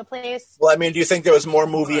all over the place. Well, I mean, do you think there was more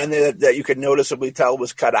movie in there that you could noticeably tell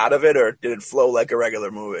was cut out of it, or did it flow like a regular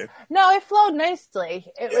movie? No, it flowed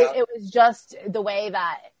nicely. It was just the way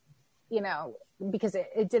that, you know, because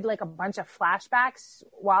it did like a bunch of flashbacks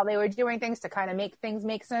while they were doing things to kind of make things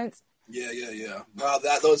make sense. Yeah. Well,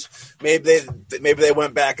 maybe they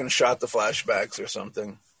went back and shot the flashbacks or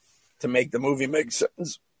something to make the movie make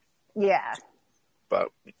sense. Yeah, but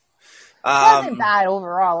it wasn't bad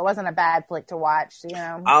overall. It wasn't a bad flick to watch. You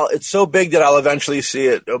know, it's so big that I'll eventually see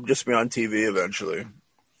it. It'll just be on TV eventually.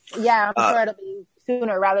 Yeah, I'm sure it'll be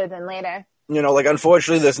sooner rather than later. You know, like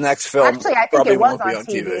unfortunately, this next film actually I think probably it was won't be on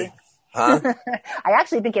TV. Huh? I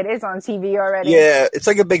actually think it is on TV already. Yeah, it's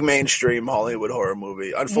like a big mainstream Hollywood horror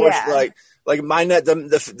movie. Unfortunately, like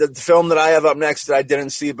the film that I have up next that I didn't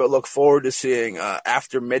see but look forward to seeing,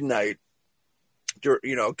 After Midnight. You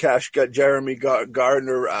know, Jeremy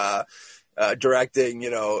Gardner directing.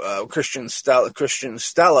 You know, Christian Stella.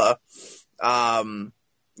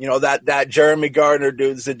 You know that Jeremy Gardner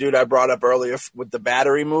dude is the dude I brought up earlier with the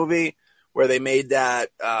Battery movie, where they made that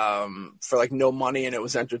for like no money and it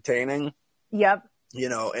was entertaining. Yep. You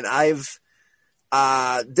know, and I've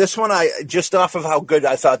This one, I just off of how good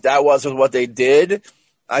I thought that was with what they did,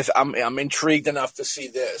 I'm intrigued enough to see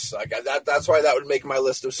this. Like that's why that would make my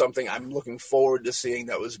list of something I'm looking forward to seeing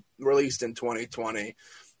that was released in 2020.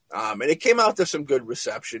 And it came out to some good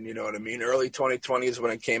reception. You know what I mean? Early 2020 is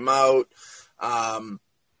when it came out.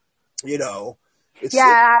 You know,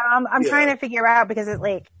 I'm trying to figure out because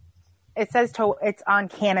it says it's on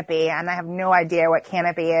Canopy, and I have no idea what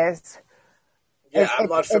Canopy is. Yeah, I'm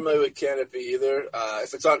not familiar with Canopy either.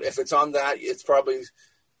 If it's on that, it's probably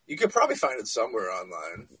you could probably find it somewhere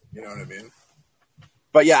online. You know what I mean?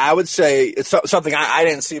 But yeah, I would say it's something I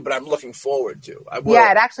didn't see, but I'm looking forward to.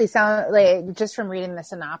 Yeah, it actually sounds like, just from reading the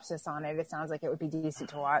synopsis on it, it sounds like it would be decent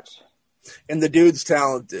to watch. And the dude's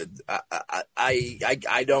talented.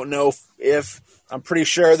 I don't know if I'm pretty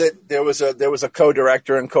sure that there was a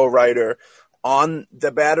co-director and co-writer on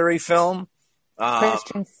the Battery film.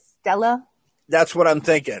 Christian Stella. That's what I'm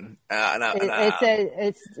thinking.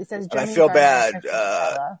 It says. I feel bad.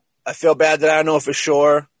 I feel bad that I don't know for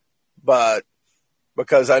sure, but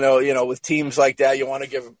because I know, you know, with teams like that, you want to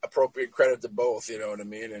give appropriate credit to both. You know what I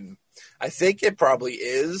mean? And I think it probably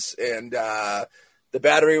is. And the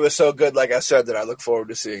Battery was so good, like I said, that I look forward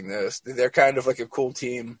to seeing this. They're kind of like a cool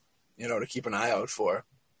team, you know, to keep an eye out for.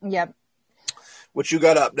 Yep. What you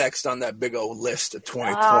got up next on that big old list of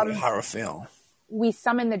 2020 horror film? We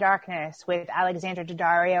Summon the Darkness with Alexandra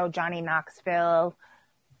Daddario, Johnny Knoxville,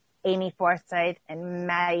 Amy Forsyth, and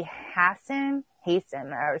Maddie Hassan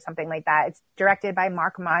or something like that. It's directed by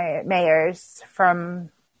Mark Mayers from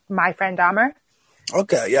My Friend Dahmer.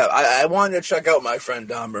 Okay, yeah. I wanted to check out My Friend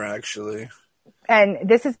Dahmer, actually. And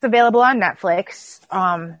this is available on Netflix.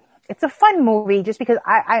 It's a fun movie just because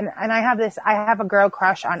I have a girl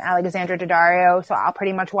crush on Alexandra Daddario, so I'll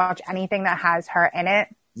pretty much watch anything that has her in it.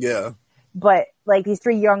 Yeah. But like these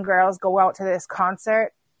three young girls go out to this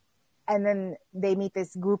concert and then they meet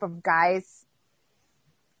this group of guys.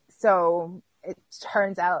 So it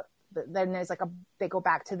turns out that then there's they go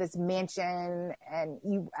back to this mansion, and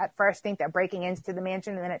you at first think they're breaking into the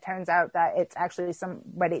mansion, and then it turns out that it's actually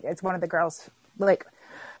it's one of the girls' like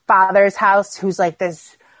father's house, who's like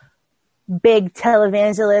this big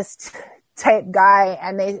televangelist type guy,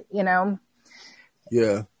 and they, you know,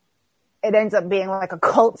 yeah, it ends up being like a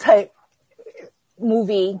cult type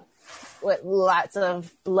movie with lots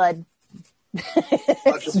of blood.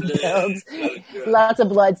 Lots of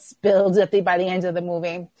blood spilled by the end of the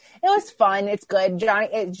movie. It was fun. It's good.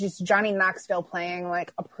 Johnny Knoxville playing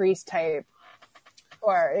like a priest type,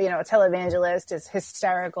 or, you know, a televangelist is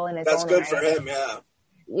hysterical in its own way. That's good for him, yeah.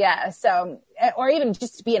 Yeah. So, or even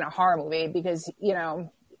just to be in a horror movie, because, you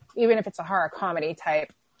know, even if it's a horror comedy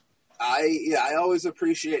type. I always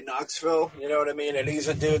appreciate Knoxville, you know what I mean? And he's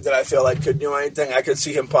a dude that I feel like could do anything. I could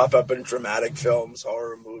see him pop up in dramatic films,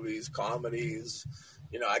 horror movies, comedies.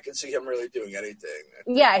 You know, I could see him really doing anything.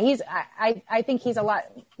 Yeah, I think he's a lot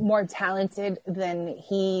more talented than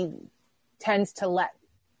he tends to let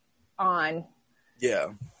on. Yeah.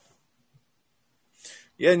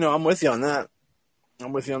 Yeah, no, I'm with you on that.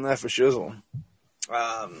 I'm with you on that for shizzle.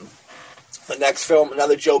 The next film,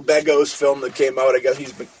 another Joe Begos film that came out. I guess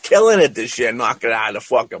he's been killing it this year, knocking it out of the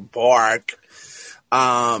fucking park.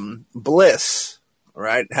 Bliss,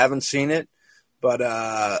 right? Haven't seen it, but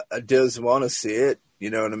I just want to see it. You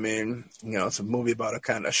know what I mean? You know, it's a movie about a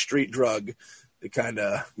kind of street drug that kind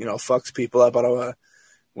of, you know, fucks people up. I don't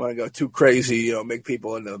want to go too crazy, you know, make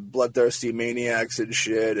people into bloodthirsty maniacs and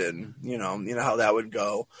shit, and you know how that would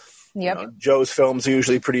go. Yep. You know, Joe's films are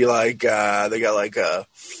usually pretty like they got like a,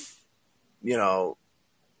 you know,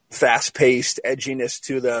 fast-paced edginess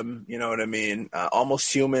to them, you know what I mean?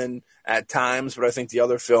 Almost human at times, but I think the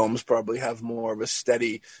other films probably have more of a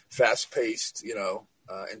steady, fast-paced, you know,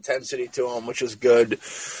 intensity to them, which is good.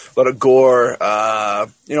 A lot of gore,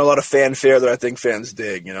 you know, a lot of fanfare that I think fans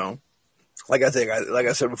dig, you know. Like I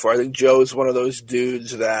said before, I think Joe's one of those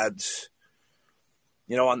dudes that's,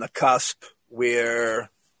 you know, on the cusp where,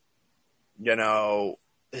 you know,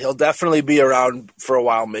 he'll definitely be around for a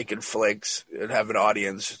while making flicks and have an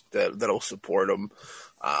audience that'll support him,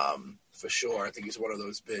 for sure. I think he's one of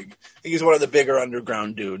those he's one of the bigger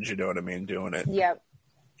underground dudes, you know what I mean, doing it. Yep.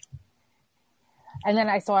 And then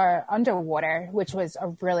I saw Underwater, which was a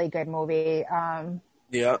really good movie.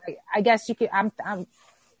 Yeah. I guess you could,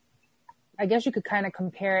 I guess you could kind of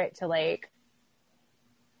compare it to like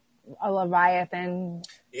a Leviathan.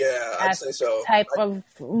 Yeah, I'd say so. Type of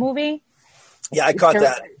movie. Yeah, I caught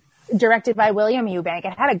that. Directed by William Eubank.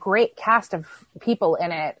 It had a great cast of people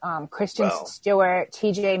in it. Kristen Stewart,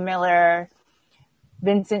 T.J. Miller,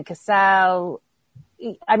 Vincent Cassel.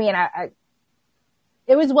 I mean,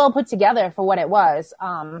 it was well put together for what it was.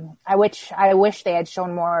 I wish they had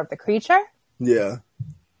shown more of the creature. Yeah.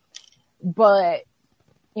 But,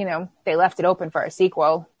 you know, they left it open for a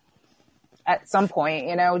sequel at some point,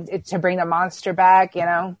 you know, to bring the monster back, you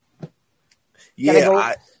know.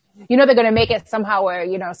 Yeah. You know, they're going to make it somehow where,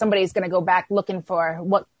 you know, somebody's going to go back looking for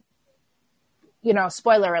what, you know,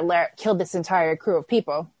 spoiler alert, killed this entire crew of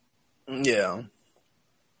people. Yeah.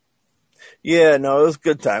 Yeah, no, it was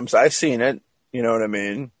good times. I've seen it, you know what I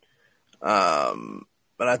mean?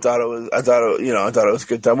 But I thought it was a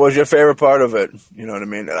good time. What was your favorite part of it? You know what I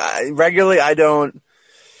mean? Regularly,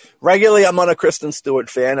 I'm not a Kristen Stewart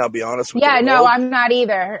fan. I'll be honest with you. Yeah, no, I'm not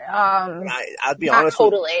either. I'd be honest.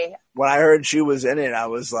 Totally. When I heard she was in it, I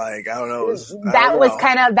was like, I don't know. That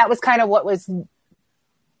was kind of what was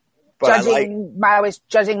judging. I was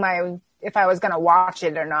judging if I was going to watch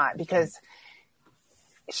it or not, because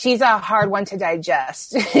she's a hard one to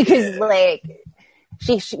digest. Because like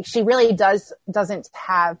she really doesn't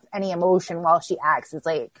have any emotion while she acts. It's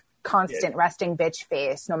like constant resting bitch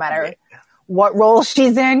face, no matter what role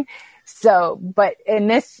she's in. So, but in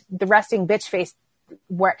this, the resting bitch face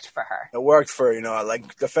worked for her. It worked for her, you know. I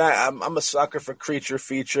like the fact I'm a sucker for creature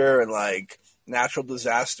feature and like natural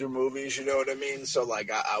disaster movies, you know what I mean? So like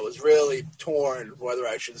I was really torn whether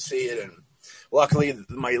I should see it, and luckily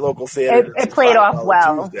my local theater it played off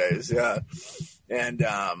well. Tuesdays, yeah. And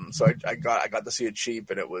so I got to see it cheap,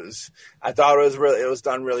 and I thought it was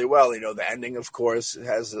done really well. You know, the ending, of course,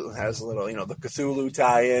 has a little, you know, the Cthulhu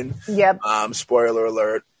tie-in. Yep. Spoiler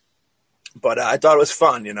alert. But I thought it was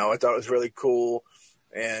fun. You know, I thought it was really cool,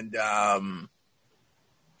 and I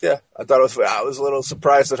thought I was a little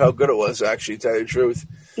surprised at how good it was, actually, to tell you the truth.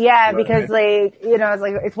 Yeah, because like, you know,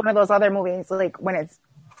 it's one of those other movies like when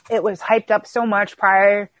it was hyped up so much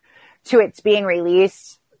prior to its being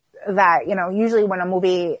released, that, you know, usually when a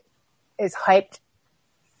movie is hyped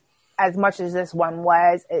as much as this one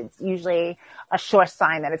was, it's usually a sure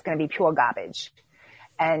sign that it's going to be pure garbage.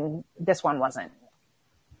 And this one wasn't.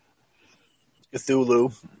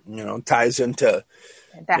 Cthulhu, you know, ties into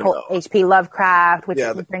that whole H.P. Lovecraft, which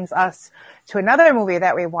brings us to another movie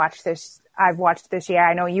that I've watched this year.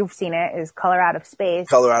 I know you've seen it, is Color Out of Space.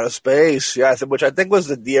 Color Out of Space, yeah, which I think was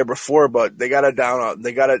the year before, but they got it down.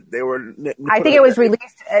 They were. I think it was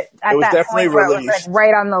released at that definitely point where released. it was like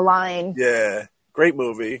right on the line. Yeah, great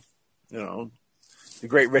movie. You know, the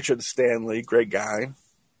great Richard Stanley, great guy,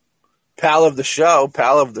 pal of the show.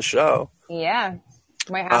 Yeah,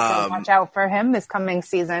 might have to watch out for him this coming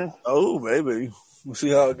season. Oh, maybe we'll see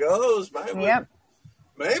how it goes. Maybe. Yep.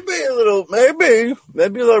 Maybe a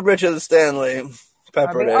little Richard Stanley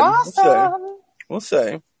peppered in. Awesome. We'll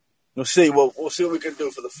see. We'll see what we can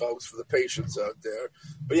do for the folks, for the patients out there.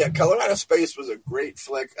 But yeah, Color Out of Space was a great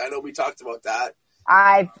flick. I know we talked about that.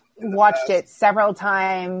 I've watched it several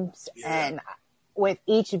times, and with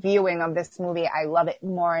each viewing of this movie, I love it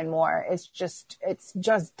more and more. It's just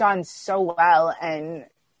done so well, and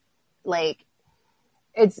like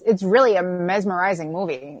it's really a mesmerizing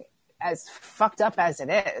movie, as fucked up as it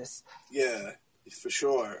is. Yeah, for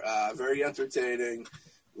sure. Very entertaining,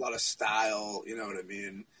 a lot of style, you know what I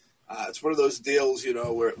mean? It's one of those deals, you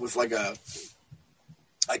know, where with like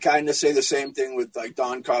I kind of say the same thing with like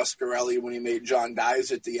Don Coscarelli when he made John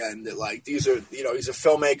Dies at the end, that like these are, you know, he's a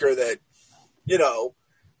filmmaker that, you know,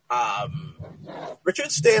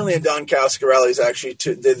 Richard Stanley and Don Coscarelli is actually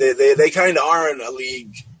they kind of are in a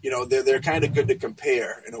league. You know, they're kind of good to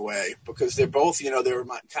compare in a way, because they're both, you know, they were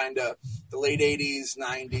kind of the late 80s,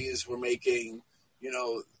 90s were making, you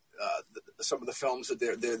know, some of the films that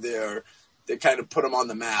they kind of put them on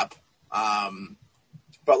the map.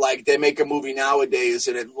 But like they make a movie nowadays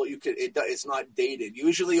and it's not dated.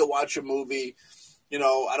 Usually you'll watch a movie, you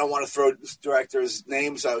know, I don't want to throw directors'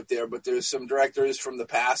 names out there, but there's some directors from the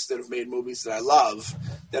past that have made movies that I love,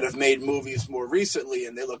 that have made movies more recently,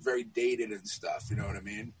 and they look very dated and stuff. You know what I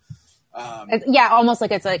mean? Almost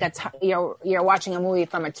like it's like you're watching a movie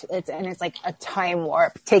from it's like a time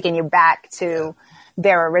warp, taking you back to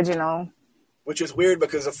their original. Which is weird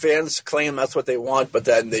because the fans claim that's what they want, but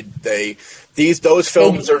then those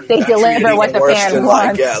films they deliver what the fan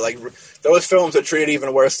wants. Like those films are treated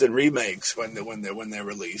even worse than remakes when they're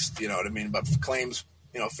released. You know what I mean? But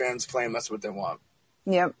fans claim that's what they want.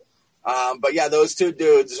 Yep. But yeah, those two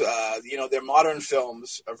dudes, you know, their modern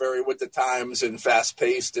films are very with the times and fast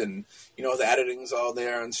paced, and you know the editing's all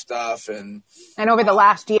there and stuff. And over the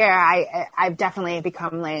last year, I've definitely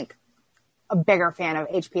become like a bigger fan of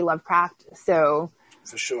H.P. Lovecraft. So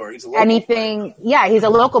for sure, he's a local boy. Yeah, he's a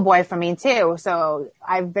local boy for me too. So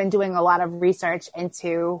I've been doing a lot of research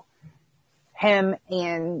into him,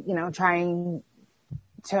 and you know, trying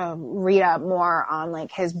to read up more on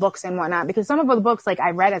like his books and whatnot, because some of the books like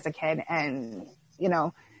I read as a kid, and you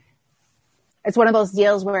know, it's one of those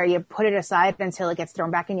deals where you put it aside until it gets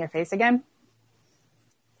thrown back in your face again.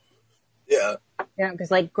 Yeah. You know,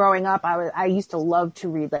 because like growing up, I used to love to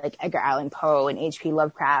read like Edgar Allan Poe and H.P.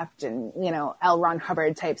 Lovecraft and, you know, L. Ron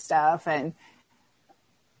Hubbard type stuff. And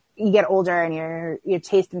you get older and your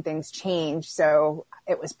taste in things change. So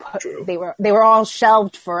it was they were all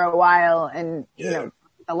shelved for a while, and you know,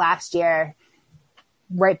 the last year,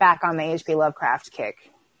 right back on the H.P. Lovecraft kick.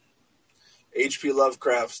 H.P.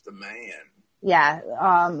 Lovecraft's the man. Yeah,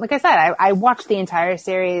 like I said, I watched the entire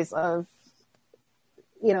series of,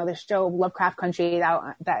 you know, the show Lovecraft Country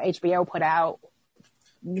that HBO put out.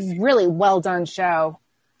 Really well done show.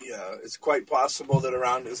 Yeah, it's quite possible that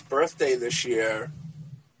around his birthday this year,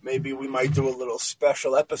 maybe we might do a little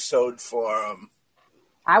special episode for him.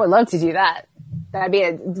 I would love to do that. That'd be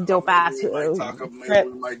a dope ass. Maybe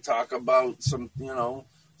we might talk about some, you know,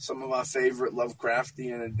 some of our favorite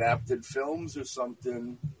Lovecraftian adapted films or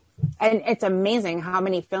something. And it's amazing how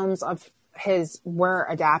many films of his were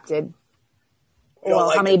adapted. Well,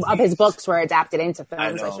 like how many of his books were adapted into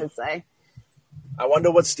films, I should say. I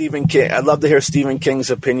wonder what Stephen King... I'd love to hear Stephen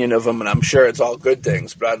King's opinion of him, and I'm sure it's all good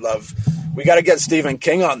things, but we got to get Stephen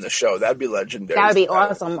King on the show. That'd be legendary. That would be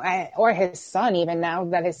awesome. Or his son, even now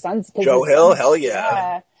that his son's... Joe Hill? Hell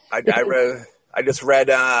yeah. I just read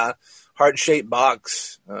Heart-Shaped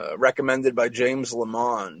Box, recommended by James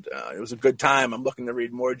Lamond. It was a good time. I'm looking to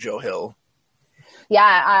read more Joe Hill.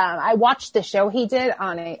 Yeah, I watched the show he did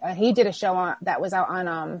he did a show that was out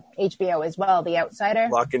on HBO as well, The Outsider.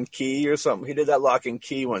 Lock and Key or something. He did that Lock and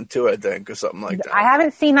Key one too, I think, or something like that. I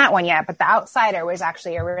haven't seen that one yet, but The Outsider was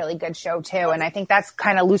actually a really good show too, and I think that's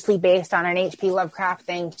kind of loosely based on an H.P. Lovecraft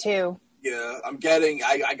thing too. Yeah, I got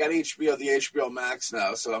HBO, the HBO Max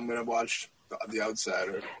now, so I'm gonna watch The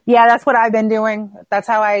Outsider. Yeah, that's what I've been doing. That's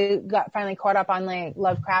how I got finally caught up on like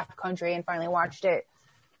Lovecraft Country and finally watched it.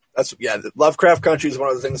 The Lovecraft Country is one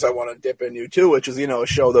of the things I want to dip into too, which is, you know, a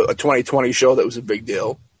 2020 show that was a big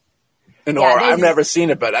deal. And horror. I've never seen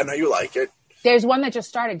it, but I know you like it. There's one that just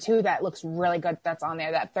started too that looks really good. That's on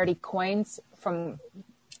there. That 30 Coins from.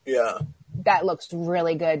 Yeah. That looks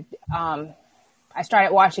really good. I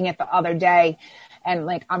started watching it the other day, and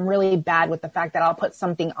like I'm really bad with the fact that I'll put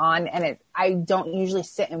something on and I don't usually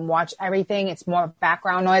sit and watch everything. It's more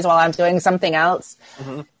background noise while I'm doing something else.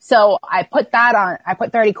 Mm-hmm. So I put that on. I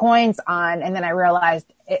put 30 Coins on, and then I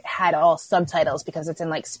realized it had all subtitles because it's in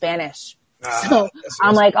like Spanish. So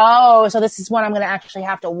I'm like, oh, so this is what I'm going to actually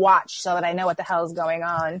have to watch so that I know what the hell is going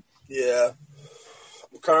on. Yeah.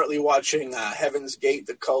 I'm currently watching Heaven's Gate,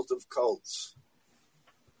 The Cult of Cults,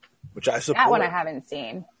 which I support. That one I haven't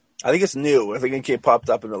seen. I think it's new. I think it popped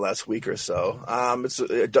up in the last week or so. It's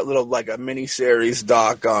a little like a mini-series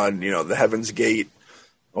doc on, you know, the Heaven's Gate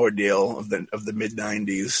ordeal of the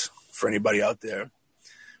mid-90s for anybody out there.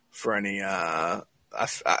 For any, I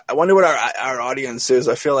wonder what our audience is.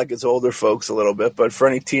 I feel like it's older folks a little bit, but for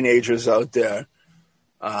any teenagers out there,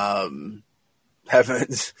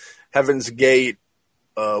 Heaven's Gate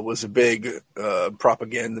was a big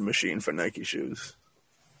propaganda machine for Nike shoes.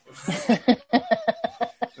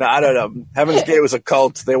 No, I don't know. Heaven's Gate was a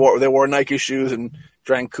cult. They wore Nike shoes and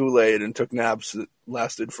drank Kool-Aid and took naps that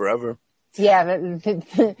lasted forever. Yeah,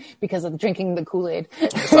 because of drinking the Kool-Aid.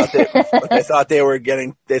 They thought they were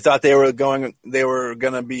going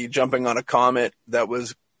to be jumping on a comet that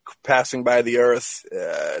was passing by the Earth,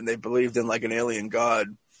 and they believed in like an alien god.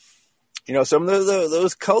 You know, some of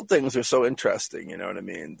those cult things are so interesting. You know what I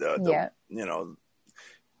mean? You know,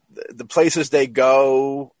 the places they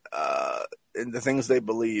go. And the things they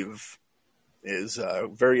believe is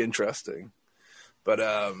very interesting. But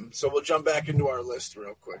so we'll jump back into our list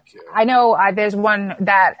real quick here. I know there's one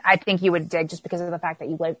that I think you would dig just because of the fact that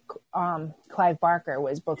you like Clive Barker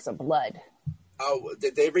was Books of Blood. Oh,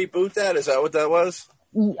 did they reboot that? Is that what that was?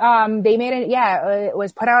 They made it. Yeah, it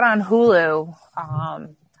was put out on Hulu. I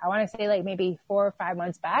want to say like maybe 4 or 5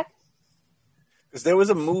 months back. Because there was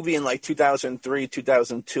a movie in like 2003,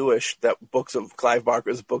 2002-ish, that Clive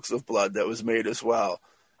Barker's Books of Blood that was made as well.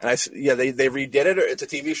 And they redid it, or it's a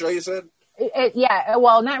TV show, you said? Yeah,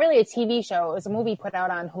 well, not really a TV show. It was a movie put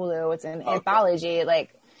out on Hulu. It's an anthology.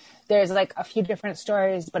 Like, there's like a few different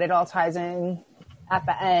stories, but it all ties in at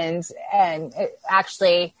the end. And it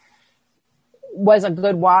actually was a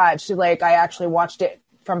good watch. Like, I actually watched it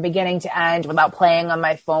from beginning to end without playing on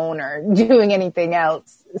my phone or doing anything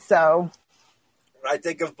else. So... When I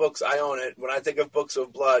think of books, I own it. When I think of Books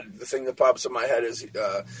of Blood, the thing that pops in my head is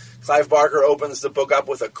Clive Barker opens the book up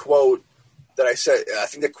with a quote that I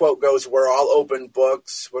think the quote goes, "We're all open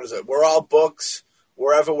books." What is it? We're all books.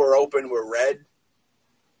 wherever we're open, we're red.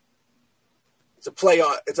 It's a play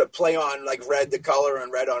on like red the color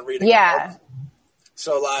and red on reading. Yeah.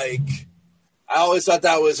 So like, I always thought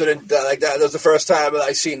that was like that. That was the first time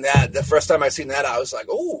I seen that. The first time I seen that, I was like,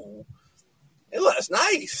 "Oh, that's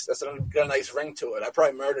nice. That's got a nice ring to it." I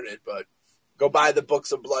probably murdered it, but go buy the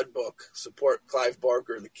Books of Blood book. Support Clive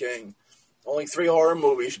Barker, the king. Only 3 horror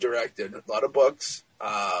movies directed. A lot of books.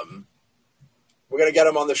 We're gonna get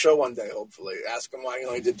him on the show one day, hopefully. Ask him why he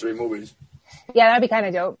only did 3 movies. Yeah, that'd be kind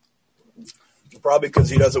of dope. Probably because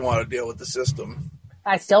he doesn't want to deal with the system.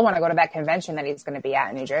 I still want to go to that convention that he's going to be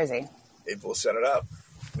at in New Jersey. Maybe we'll set it up.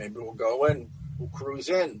 Maybe we'll go in. We'll cruise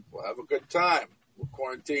in. We'll have a good time. We'll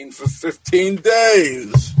quarantine for 15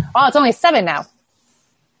 days. Oh, it's only 7 now.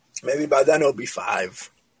 Maybe by then it'll be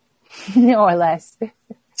 5. Or less.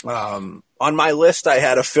 On my list, I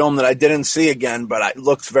had a film that I didn't see again, but it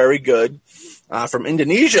looks very good, from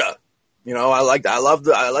Indonesia. You know, I like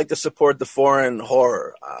to support the foreign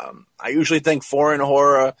horror. I usually think foreign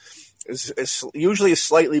horror is usually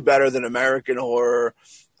slightly better than American horror.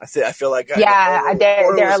 I feel like they're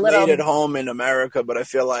a little made at home in America, but I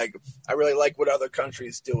feel like I really like what other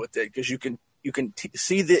countries do with it because you can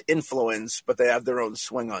see the influence, but they have their own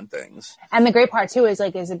swing on things. And the great part too is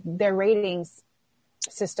their ratings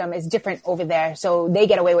system is different over there, so they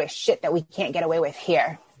get away with shit that we can't get away with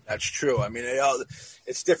here. That's true. I mean,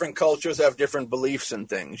 it's different cultures have different beliefs and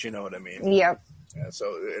things. You know what I mean? Yep. Yeah,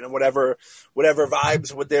 so whatever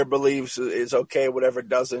vibes with their beliefs is okay. Whatever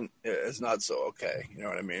doesn't is not so okay. You know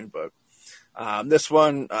what I mean? But this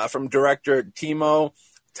one from director Timo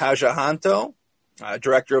Tjahjanto,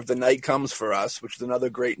 director of The Night Comes for Us, which is another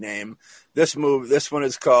great name. This one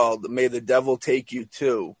is called May the Devil Take You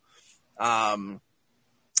Too.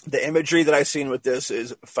 The imagery that I've seen with this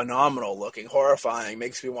is phenomenal looking, horrifying,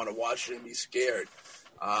 makes me want to watch it and be scared.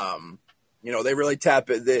 They really tap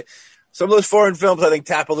it. Some of those foreign films, I think,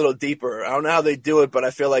 tap a little deeper. I don't know how they do it, but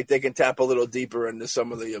I feel like they can tap a little deeper into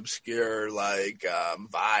some of the obscure,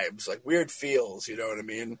 vibes, like weird feels, you know what I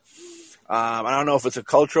mean? I don't know if it's a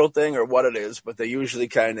cultural thing or what it is, but they usually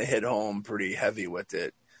kind of hit home pretty heavy with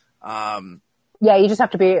it. Yeah, you just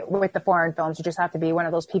have to be, with the foreign films, you just have to be one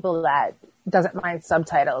of those people that doesn't mind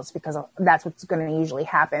subtitles, because that's what's going to usually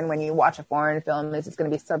happen when you watch a foreign film, is it's going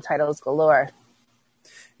to be subtitles galore.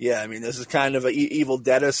 Yeah, I mean, this is kind of an Evil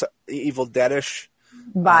Deadish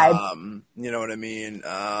vibe. You know what I mean?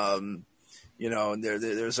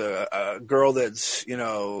 There's a girl that's,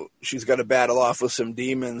 she's got to battle off with some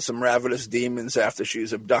demons, some ravenous demons, after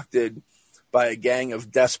she's abducted by a gang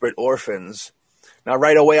of desperate orphans. Now,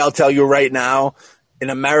 right away, I'll tell you right now, in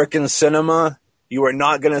American cinema, you are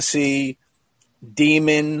not going to see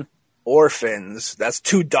demon orphans. That's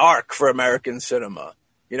too dark for American cinema.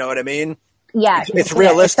 You know what I mean? Yeah. It's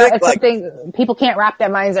realistic. It's something people can't wrap their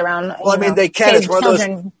minds around. Well, I mean, they can. It's one of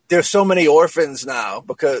those, there's so many orphans now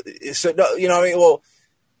because, you know what I mean? Well,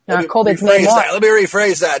 let me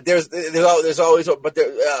rephrase that. There's always, but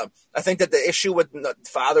I think that the issue with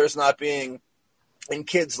fathers not being in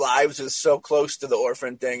kids' lives is so close to the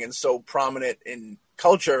orphan thing and so prominent in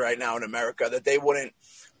culture right now in America that they wouldn't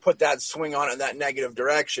put that swing on in that negative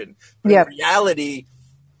direction. But in reality,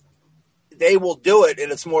 they will do it,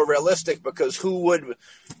 and it's more realistic because who would,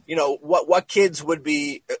 what kids would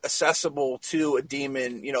be accessible to a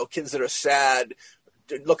demon? Kids that are sad,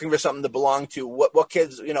 looking for something to belong to. What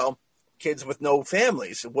kids, kids with no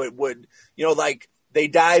families would they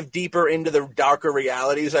dive deeper into the darker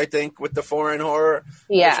realities, I think, with the foreign horror.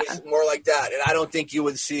 Yeah. Which is more like that. And I don't think you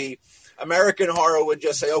would see American horror would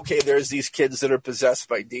just say, okay, there's these kids that are possessed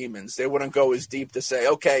by demons. They wouldn't go as deep to say,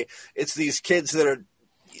 okay, it's these kids that are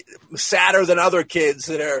sadder than other kids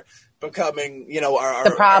that are becoming, are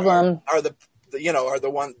the problem. Are the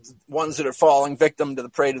ones that are falling victim to the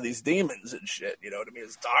prey to these demons and shit. You know what I mean?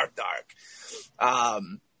 It's dark.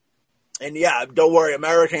 And yeah, don't worry,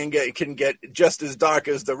 America can get just as dark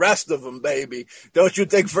as the rest of them, baby. Don't you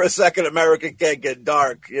think for a second America can't get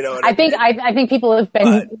dark? I think people have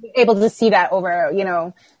been able to see that over,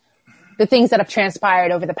 the things that have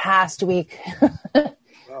transpired over the past week.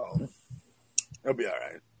 Oh, it'll be all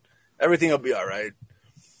right. Everything will be all right.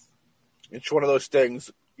 It's one of those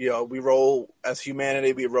things. We roll as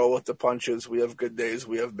humanity. We roll with the punches. We have good days.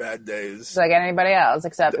 We have bad days. It's like anybody else,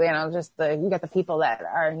 except you got the people that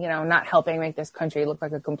are not helping make this country look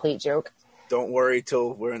like a complete joke. Don't worry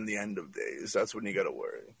till we're in the end of days. That's when you got to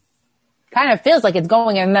worry. Kind of feels like it's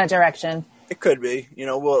going in that direction. It could be.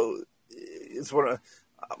 It's one of.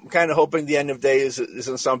 I'm kind of hoping the end of days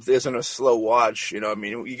isn't a slow watch. I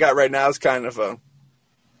mean, you got right now is kind of a.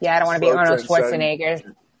 Yeah, I don't want to be Arnold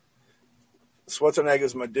Schwarzenegger.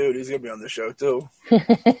 Schwarzenegger's my dude. He's gonna be on the show too.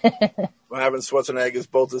 We're having Schwarzenegger's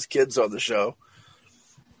both his kids on the show.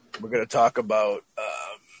 We're gonna talk about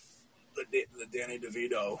the Danny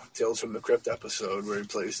DeVito Tales from the Crypt episode where he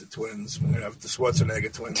plays the twins. We're gonna have the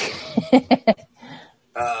Schwarzenegger twins.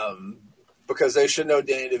 Because they should know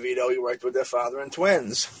Danny DeVito. He worked with their father in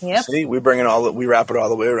Twins. Yep. See, we wrap it all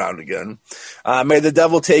the way around again. May the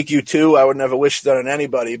Devil Take You Too. I would never wish that on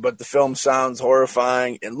anybody, but the film sounds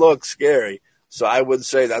horrifying and looks scary. So I would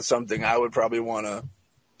say that's something I would probably want to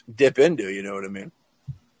dip into. You know what I mean?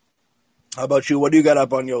 How about you? What do you got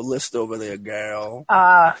up on your list over there, girl?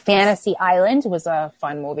 Fantasy Island was a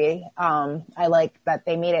fun movie. I like that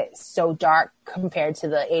they made it so dark compared to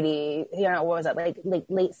the 80s, what was it, like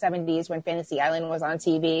late 70s when Fantasy Island was on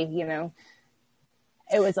TV,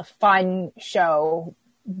 It was a fun show.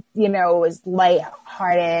 It was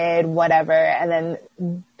lighthearted, whatever. And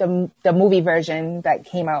then the movie version that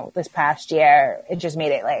came out this past year, it just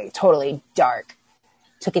made it like totally dark.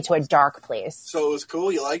 Took it to a dark place. So it was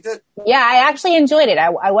cool? You liked it? Yeah, I actually enjoyed it.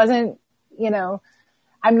 I wasn't,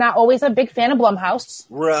 I'm not always a big fan of Blumhouse.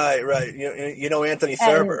 Right. You know Anthony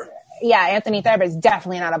Thurber. Yeah, Anthony Thurber is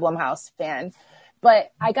definitely not a Blumhouse fan.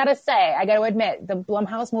 But I got to admit, the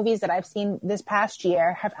Blumhouse movies that I've seen this past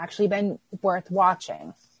year have actually been worth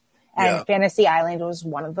watching. And Fantasy Island was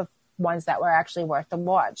one of the ones that were actually worth the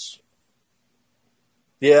watch.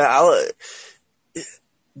 Yeah,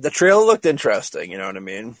 the trailer looked interesting, you know what I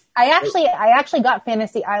mean? I actually got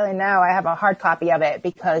Fantasy Island now. I have a hard copy of it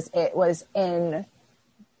because it was in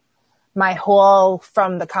my haul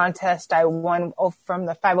from the contest I won from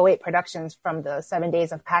the 508 Productions from the 7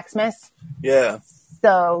 Days of Paxmas. Yeah.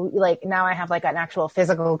 So now I have an actual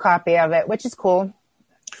physical copy of it, which is cool.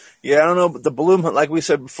 Yeah, I don't know, but the Bloom, like we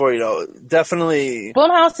said before, definitely.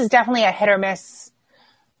 Blumhouse is definitely a hit or miss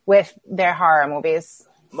with their horror movies.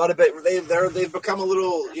 They've become a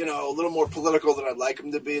little more political than I'd like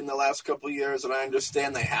them to be in the last couple of years, and I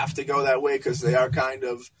understand they have to go that way because they are kind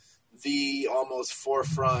of the almost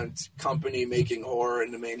forefront company making horror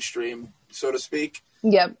in the mainstream, so to speak.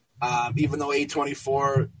 Yep. Even though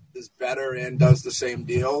A24 is better and does the same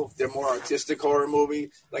deal, they're more artistic horror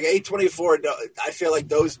movie. Like A24, I feel like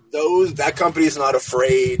that company's not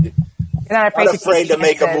afraid. Not afraid to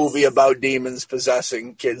make a movie about demons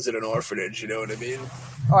possessing kids in an orphanage, you know what I mean?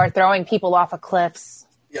 Or throwing people off of cliffs.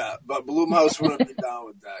 Yeah, but Blumhouse wouldn't be down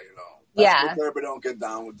with that, Yeah. Thurber don't get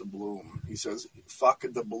down with the Bloom. He says, fuck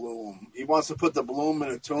the Bloom. He wants to put the Bloom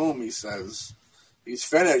in a tomb, he says. He's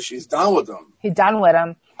finished. He's done with them. He's done with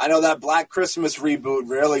them. I know that Black Christmas reboot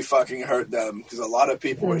really fucking hurt them because a lot of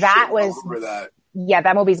people were over that. Yeah,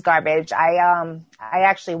 that movie's garbage. I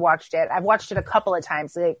actually watched it. I've watched it a couple of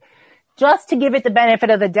times. Just to give it the benefit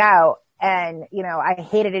of the doubt. And, I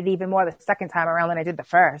hated it even more the second time around than I did the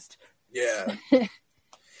first. Yeah.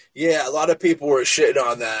 Yeah, a lot of people were shitting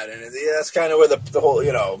on that. And that's kind of where the whole,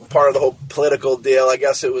 part of the whole political deal, I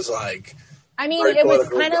guess it was like. I mean, it was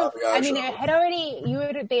kind of,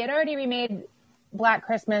 they had already remade Black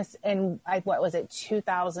Christmas in, what was it,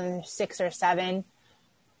 2006 or 7?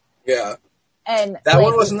 Yeah. And that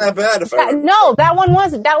one wasn't that bad. That one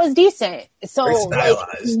wasn't. That was decent. So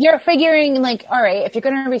you're figuring all right, if you're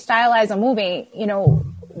going to restylize a movie,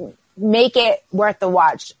 make it worth the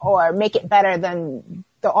watch or make it better than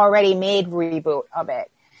the already made reboot of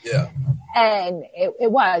it. Yeah. And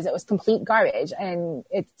it was complete garbage. And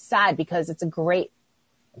it's sad because it's a great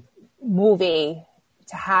movie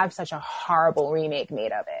to have such a horrible remake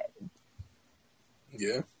made of it.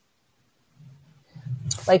 Yeah.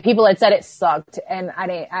 People had said it sucked, and I'm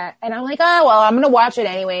like, oh well, I'm gonna watch it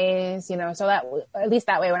anyways, so that at least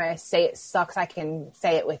that way when I say it sucks, I can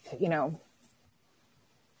say it with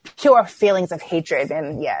pure feelings of hatred,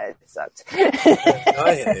 and yeah, it sucked.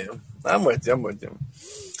 I hear you. I'm with you.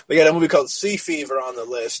 We got a movie called Sea Fever on the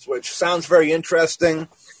list, which sounds very interesting.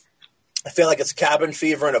 I feel like it's cabin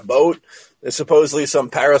fever in a boat. There's supposedly some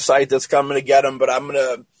parasite that's coming to get them, but I'm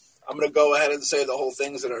gonna go ahead and say the whole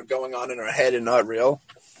things that are going on in her head and not real.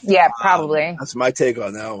 Yeah, probably. That's my take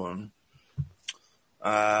on that one.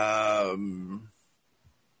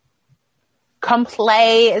 Come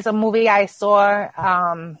Play is a movie I saw.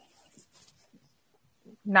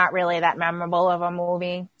 Not really that memorable of a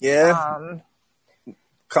movie. Yeah.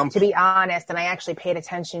 To be honest, and I actually paid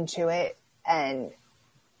attention to it, and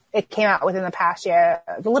it came out within the past year.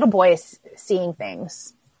 The little boy is seeing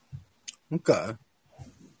things. Okay.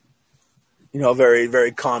 Very,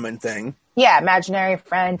 very common thing. Yeah, imaginary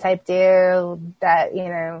friend type deal that,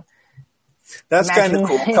 That's kind of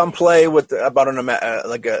cool. Come Play about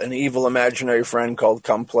an evil imaginary friend called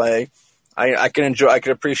Come Play. I can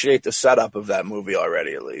appreciate the setup of that movie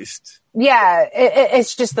already, at least. Yeah,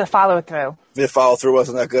 it's just the follow through. The follow through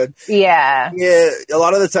wasn't that good. Yeah. Yeah, a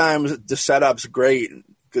lot of the times the setup's great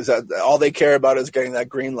because all they care about is getting that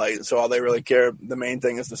green light. So all they really care, the main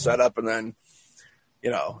thing is the setup, and then,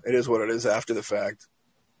 it is what it is after the fact.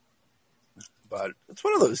 But it's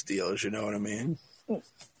one of those deals, you know what I mean? We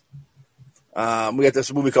got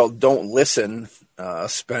this movie called Don't Listen,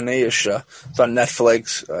 Spanish. It's on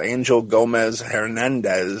Netflix. Angel Gomez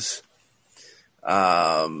Hernandez.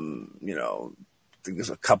 I think there's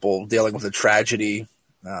a couple dealing with a tragedy.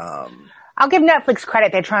 I'll give Netflix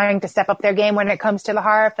credit. They're trying to step up their game when it comes to the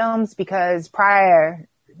horror films, because prior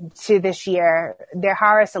to this year, their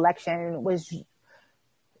horror selection was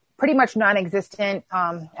pretty much non-existent.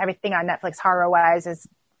 Everything on Netflix horror-wise is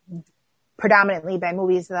predominantly by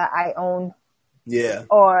movies that I own. Yeah.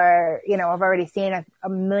 Or, I've already seen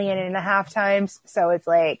 1.5 million times. So it's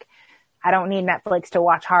like, I don't need Netflix to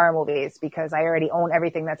watch horror movies because I already own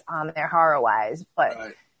everything that's on there horror-wise. But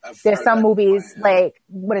right. There's some movies like,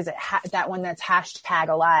 what is it? That one that's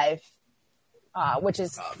 #Alive, which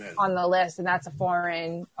is on the list, and that's a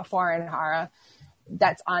foreign horror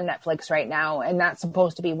that's on Netflix right now, and that's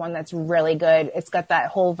supposed to be one that's really good. It's got that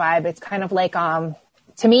whole vibe. It's kind of like, to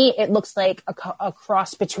me, it looks like a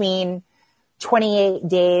cross between 28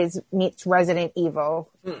 Days meets Resident Evil,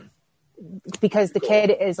 because the kid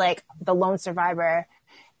is like the lone survivor,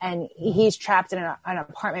 and he's trapped in an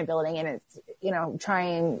apartment building, and it's,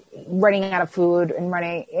 running out of food and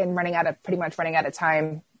running out of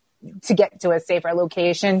time to get to a safer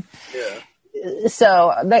location. Yeah.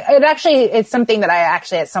 So it's something that I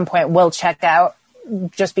actually at some point will check out,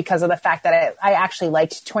 just because of the fact that I actually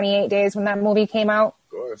liked 28 Days when that movie came out.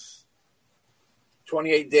 Of course.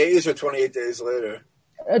 28 Days or 28 Days Later?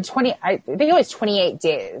 I think it was 28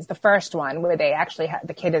 Days, the first one, where they actually had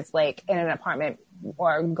the kid is like in an apartment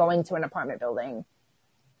or going to an apartment building.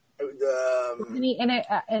 Isn't he in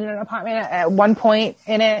an apartment at one point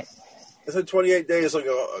in it? Is it 28 Days like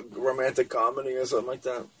a romantic comedy or something like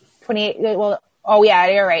that? 28. Well, oh yeah,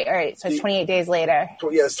 you're right. All right, so it's 28 Days Later.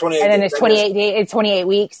 Yeah, it's 28. And then it's 28 days. It's 28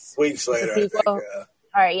 weeks. Weeks later, I think, yeah. All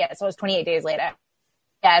right, yeah. So it's 28 Days Later.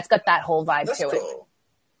 Yeah, it's got that whole vibe to it.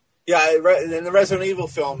 Yeah, in the Resident Evil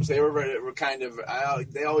films, they were kind of. I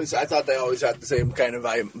thought they always had the same kind of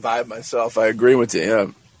vibe myself. I agree with you.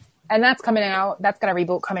 Yeah. And that's coming out. That's got a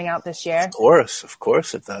reboot coming out this year. Of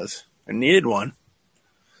course it does. It needed one.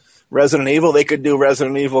 Resident Evil, they could do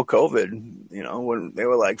Resident Evil COVID. When they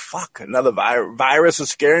were like, "Fuck, another virus is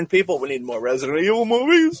scaring people. We need more Resident Evil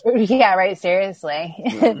movies." Yeah, right. Seriously.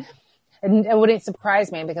 Mm-hmm. And it wouldn't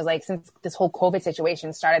surprise me because, since this whole COVID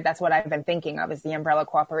situation started, that's what I've been thinking of, is the Umbrella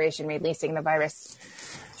Corporation releasing the virus.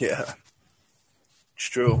 Yeah, it's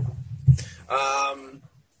true.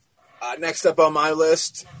 Next up on my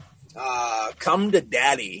list, Come to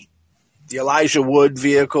Daddy, the Elijah Wood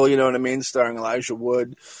vehicle, you know what I mean? Starring Elijah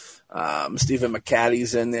Wood. Stephen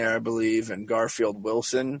McHattie's in there, I believe, and Garfield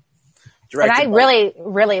Wilson. And I really,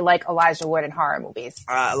 really like Elijah Wood in horror movies.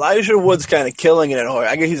 Elijah Wood's kind of killing it in horror.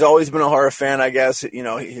 I guess he's always been a horror fan. I guess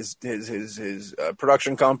his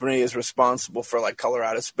production company is responsible for like Color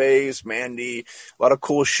Out of Space, Mandy, a lot of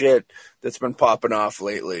cool shit that's been popping off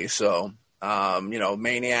lately. So,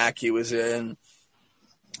 Maniac he was in.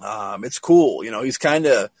 It's cool. He's kind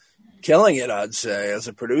of killing it, I'd say, as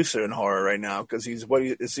a producer in horror right now, because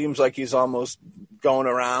it seems like he's almost going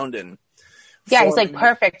around and. Yeah, he's like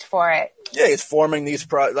perfect for it. Yeah, he's forming these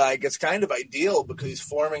it's kind of ideal because he's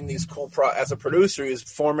forming these cool as a producer. He's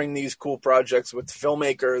forming these cool projects with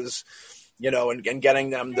filmmakers, and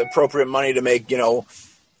getting them the appropriate money to make,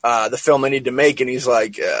 the film they need to make. And he's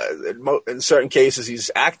like, in certain cases,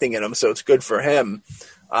 he's acting in them, so it's good for him.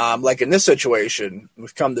 Like in this situation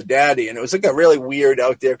with Come to Daddy, and it was like a really weird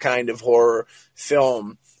out there kind of horror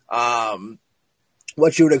film.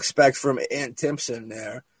 What you would expect from Aunt Timpson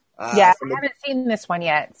there. I haven't seen this one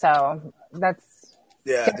yet, so that's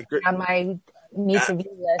on my need to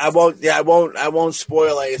view list. I won't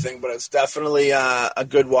spoil anything, but it's definitely a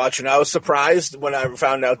good watch. And I was surprised when I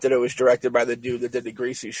found out that it was directed by the dude that did The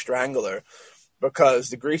Greasy Strangler, because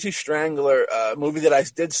The Greasy Strangler, a movie that I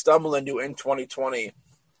did stumble into in 2020,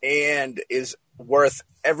 and is worth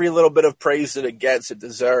every little bit of praise that it gets. It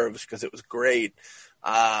deserves, because it was great.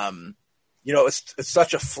 It's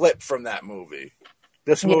such a flip from that movie.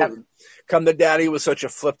 This movie, Come to Daddy, was such a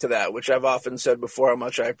flip to that, which I've often said before how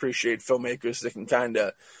much I appreciate filmmakers that can kind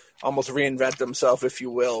of almost reinvent themselves, if you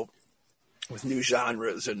will, with new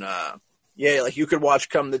genres. And, like you could watch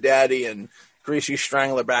Come to Daddy and Greasy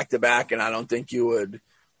Strangler back to back, and I don't think you would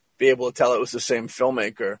be able to tell it was the same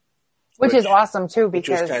filmmaker. which is awesome too, which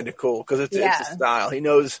because is kind of cool because it's a style. He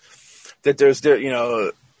knows that there's, you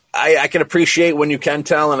know, I can appreciate when you can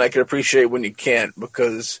tell, and I can appreciate when you can't,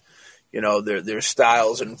 because, you know, there's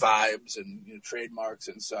styles and vibes and, you know, trademarks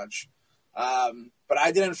and such. But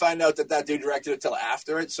I didn't find out that dude directed it till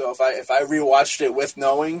after it. So if I rewatched it with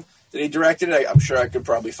knowing that he directed it, I'm sure I could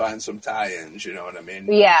probably find some tie-ins. You know what I mean?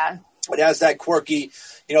 Yeah. It has that quirky,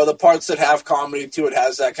 you know, the parts that have comedy to it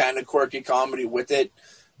has that kind of quirky comedy with it.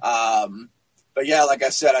 But yeah, like I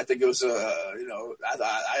said, I think it was you know,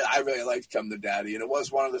 I really liked Come to Daddy, and it was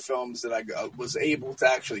one of the films that I was able to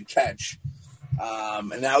actually catch.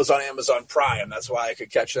 And that was on Amazon Prime. That's why I could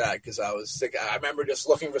catch that, because I was sick. I remember just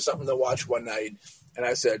looking for something to watch one night, and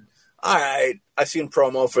I said, all right, I seen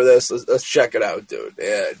promo for this. Let's check it out, dude.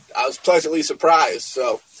 And I was pleasantly surprised.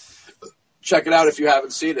 So check it out if you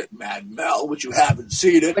haven't seen it. Mad Mel, which you haven't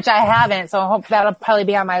seen it. Which I haven't, so I hope that'll probably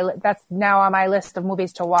be on that's now on my list of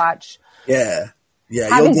movies to watch. Yeah.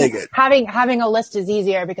 Yeah, you'll dig it. Having a list is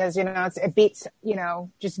easier because, you know, it beats, you know,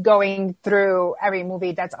 just going through every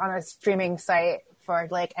movie that's on a streaming site for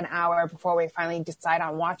like an hour before we finally decide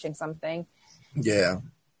on watching something. Yeah.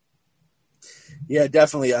 Yeah,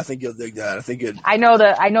 definitely. I think you'll dig that. I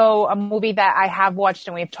know a movie that I have watched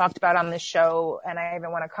and we've talked about on this show, and I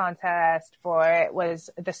even won a contest for it, was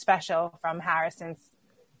The Special from Harrison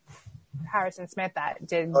Smith that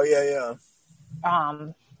did. Oh yeah.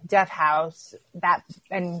 Death House, that,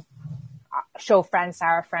 and show friend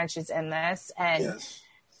Sarah French is in this, and yes.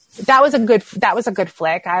 that was a good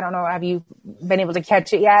flick. I don't know, have you been able to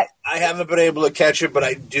catch it yet? I haven't been able to catch it, but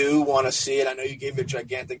I do want to see it. I know you gave it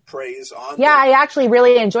gigantic praise on. Yeah, I actually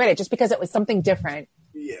really enjoyed it just because it was something different.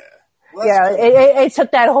 Yeah, well, yeah, cool. It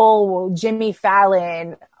took that whole Jimmy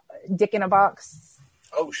Fallon dick in a box.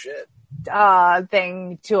 Oh shit.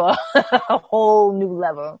 Thing to a whole new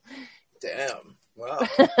level. Damn. Wow,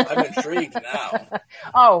 I'm intrigued now.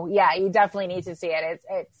 Oh yeah, you definitely need to see it.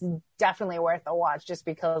 It's definitely worth a watch just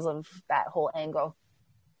because of that whole angle.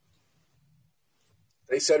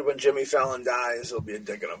 They said when Jimmy Fallon dies, he'll be a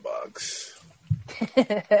dick in a box.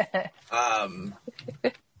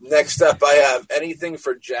 Next up, I have Anything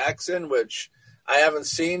for Jackson, which I haven't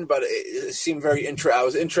seen, but it seemed very interesting. I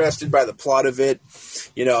was interested by the plot of it.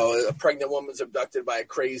 You know, a pregnant woman's abducted by a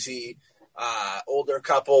crazy older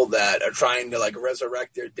couple that are trying to like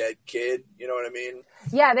resurrect their dead kid. You know what I mean?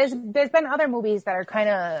 Yeah, there's been other movies that are kind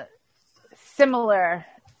of similar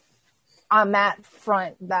on that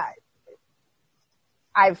front that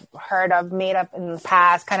I've heard of, made up in the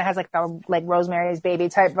past. Kind of has like Rosemary's Baby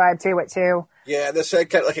type vibe to it too. Yeah, this had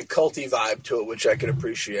kind of like a culty vibe to it, which I could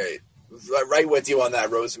appreciate. Right with you on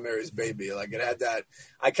that Rosemary's Baby. Like, it had that.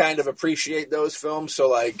 I kind of appreciate those films. So,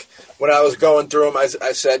 like, when I was going through them,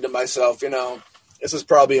 I said to myself, you know, this is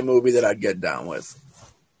probably a movie that I'd get down with.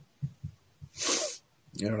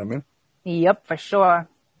 You know what I mean? Yep, for sure.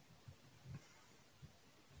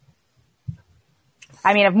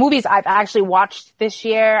 I mean, of movies I've actually watched this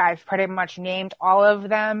year, I've pretty much named all of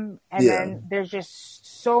them. And then there's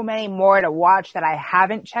just so many more to watch that I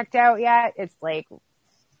haven't checked out yet. It's like,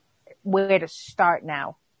 where to start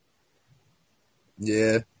now?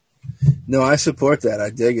 Yeah. No, I support that. I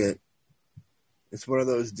dig it. It's one of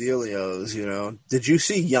those dealios, you know. Did you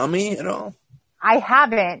see Yummy at all? I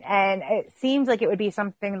haven't, and it seems like it would be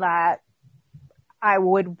something that I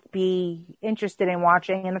would be interested in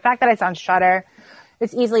watching. And the fact that it's on Shudder,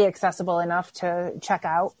 it's easily accessible enough to check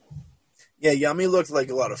out. Yeah, Yummy looked like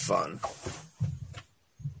a lot of fun.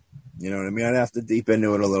 You know what I mean? I'd have to deep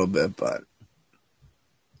into it a little bit, but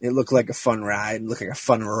it looked like a fun ride. It looked like a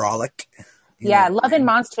fun frolic. Yeah, Love and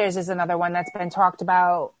Monsters is another one that's been talked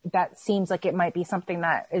about. That seems like it might be something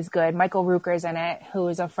that is good. Michael Rooker's in it, who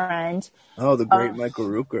is a friend. Oh, the great Michael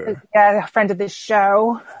Rooker. Yeah, a friend of this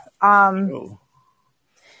show. Fan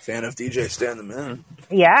of DJ Stan the Man.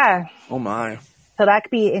 Yeah. Oh, my. So that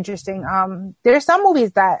could be interesting. There's some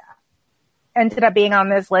movies that ended up being on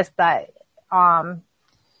this list that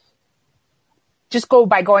just going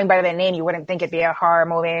by the name, you wouldn't think it'd be a horror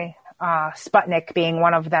movie. Sputnik being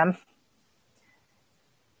one of them.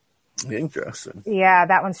 Interesting. Yeah,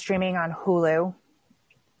 that one's streaming on Hulu.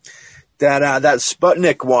 That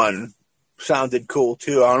Sputnik one sounded cool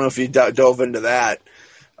too. I don't know if you dove into that.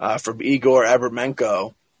 From Igor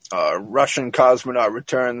Avermenko. Russian cosmonaut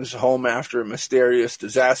returns home after a mysterious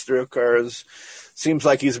disaster occurs. Seems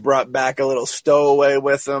like he's brought back a little stowaway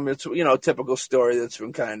with him. It's, you know, typical story that's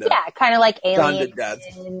been kind of like Alien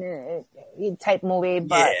type movie.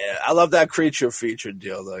 But yeah, I love that creature feature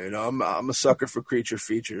deal, though. You know, I'm a sucker for creature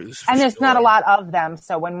features. And there's not a lot of them,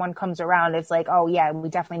 so when one comes around, it's like, oh yeah, we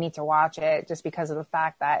definitely need to watch it, just because of the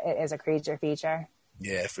fact that it is a creature feature.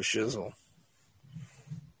 Yeah, for shizzle.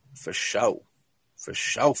 For show. For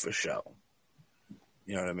show, for show.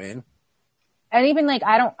 You know what I mean? And even like,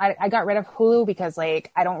 I got rid of Hulu because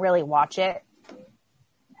like, I don't really watch it.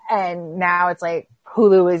 And now it's like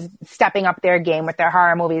Hulu is stepping up their game with their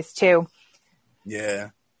horror movies too. Yeah.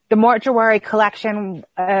 The Mortuary Collection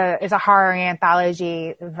is a horror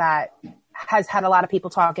anthology that has had a lot of people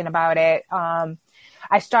talking about it.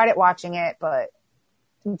 I started watching it, but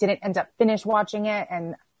didn't end up finish watching it.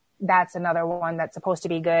 And that's another one that's supposed to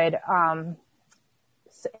be good.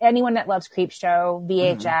 So anyone that loves Creepshow,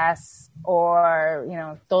 VHS, or, you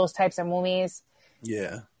know, those types of movies.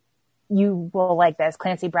 Yeah. You will like this.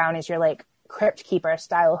 Clancy Brown is your like Crypt Keeper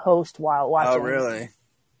style host while watching. Oh, really?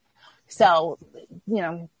 So, you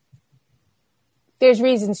know, there's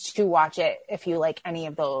reasons to watch it if you like any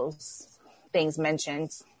of those things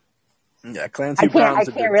mentioned. Yeah, Clancy Brown's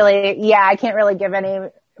I can't really give any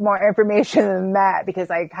more information than that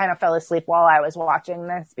because I kind of fell asleep while I was watching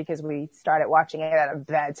this because we started watching it at a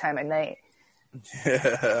bad time of night.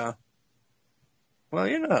 Yeah. Well,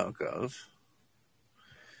 you know how it goes.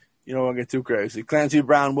 You don't want to get too crazy. Clancy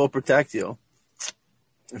Brown will protect you.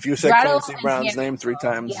 If you say Clancy Brown's name 3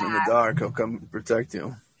 times in the dark, he'll come protect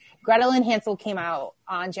you. Gretel and Hansel came out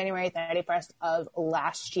on January 31st of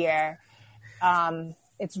last year.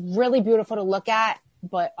 It's really beautiful to look at,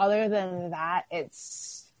 but other than that,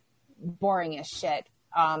 it's boring as shit.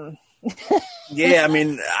 Yeah, I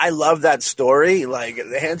mean, I love that story. Like,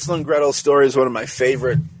 the Hansel and Gretel story is one of my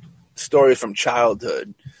favorite stories from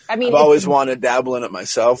childhood. I mean, I've always wanted to dabble in it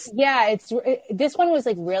myself. Yeah, this one was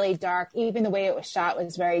like really dark. Even the way it was shot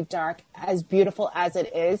was very dark, as beautiful as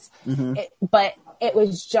it is. Mm-hmm. But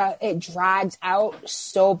it dragged out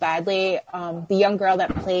so badly. The young girl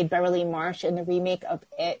that played Beverly Marsh in the remake of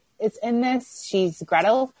It is in this. She's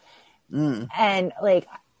Gretel. And like,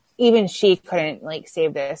 even she couldn't like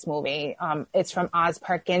save this movie. It's from Oz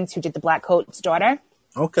Perkins, who did The Black Coat's Daughter.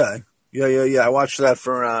 Okay. Yeah. I watched that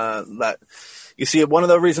for that. You see, one of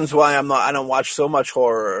the reasons why I don't watch so much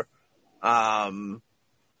horror,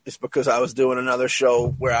 is because I was doing another show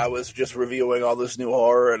where I was just reviewing all this new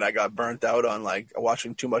horror, and I got burnt out on like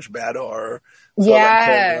watching too much bad horror. So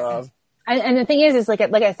yeah, and the thing is like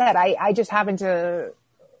I said, I just happened to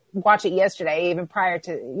watch it yesterday, even prior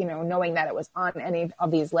to knowing that it was on any of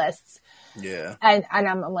these lists. Yeah, and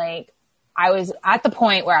I'm like, I was at the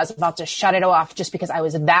point where I was about to shut it off just because I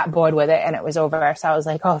was that bored with it and it was over. So I was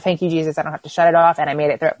like, oh, thank you, Jesus. I don't have to shut it off. And I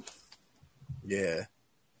made it through. Yeah.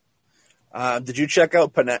 Did you check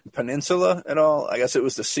out Peninsula at all? I guess it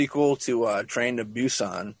was the sequel to Train to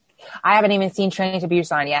Busan. I haven't even seen Train to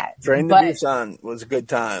Busan yet. Train to Busan was good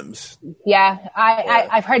times. Yeah.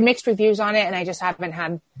 I've heard mixed reviews on it and I just haven't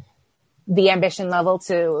had the ambition level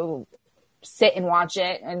to sit and watch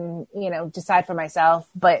it and, decide for myself.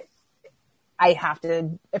 But I have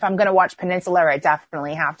to, if I'm going to watch Peninsula, I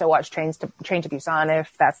definitely have to watch Train to Busan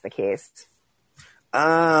if that's the case.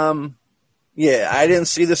 Yeah, I didn't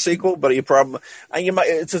see the sequel, but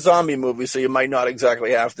it's a zombie movie, so you might not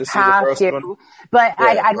exactly have to see the first one. But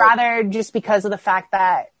yeah, I'd rather, just because of the fact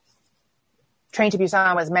that Train to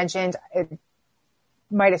Busan was mentioned,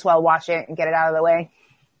 might as well watch it and get it out of the way.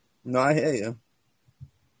 No, I hear you.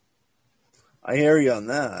 I hear you on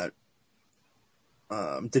that.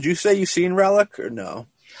 Did you say you seen Relic or no?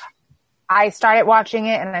 I started watching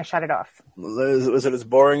it and I shut it off. Was it as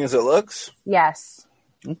boring as it looks? Yes.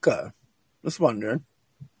 Okay. Just wondering.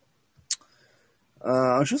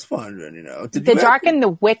 I was just wondering, The Dark and the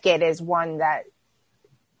Wicked is one that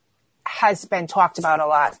has been talked about a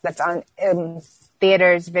lot. That's on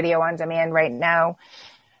theaters, video on demand right now.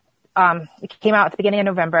 It came out at the beginning of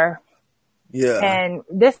November. Yeah. And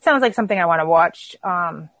this sounds like something I want to watch.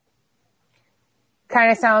 Kind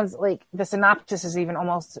of sounds like the synopsis is even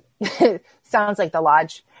almost sounds like The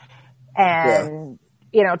Lodge. And,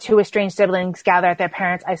 two estranged siblings gather at their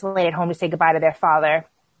parents' isolated home to say goodbye to their father.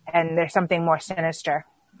 And there's something more sinister.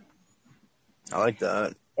 I like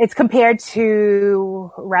that. It's compared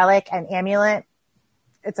to Relic and Amulet.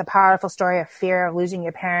 It's a powerful story of fear of losing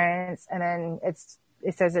your parents. And then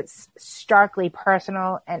it says it's starkly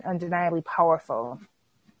personal and undeniably powerful.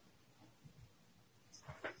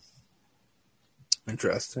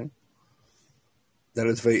 Interesting. That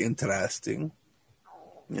is very interesting.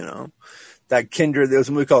 That Kindred, there was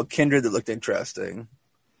a movie called Kindred that looked interesting.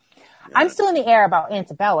 I'm still in the air about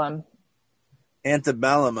Antebellum.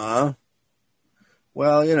 Antebellum, huh?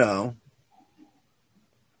 Well,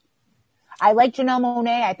 I like Janelle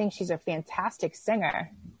Monáe. I think she's a fantastic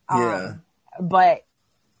singer. Yeah. But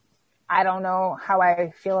I don't know how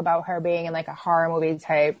I feel about her being in like a horror movie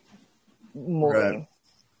type movie. Right.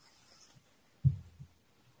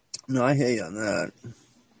 No, I hear you on that.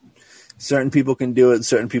 Certain people can do it,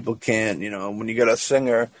 certain people can't. You know, when you get a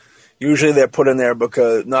singer, usually they're put in there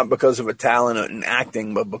not because of a talent in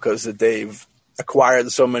acting, but because that they've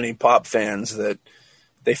acquired so many pop fans that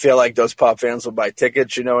they feel like those pop fans will buy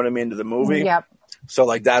tickets. You know what I mean, to the movie. Yep. So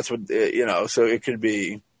like that's what So it could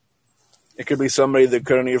be somebody that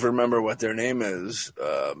couldn't even remember what their name is,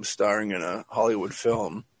 starring in a Hollywood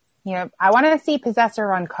film. Yep. I want to see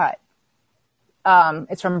Possessor Uncut.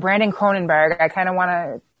 It's from Brandon Cronenberg. I kind of want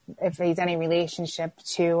to. If he's any relationship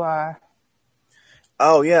to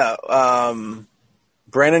Brandon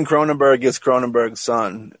Cronenberg is Cronenberg's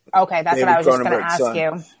son. Okay, that's David what I was just going to Cronenberg's ask son.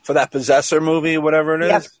 you. For that Possessor movie, whatever it is.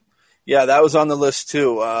 Yep. Yeah, that was on the list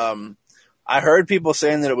too. I heard people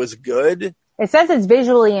saying that it was good. It says it's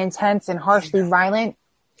visually intense and harshly violent.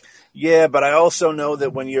 Yeah, but I also know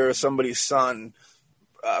that when you're somebody's son,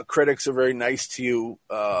 critics are very nice to you.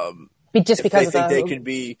 Just because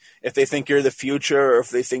if they think you're the future, or if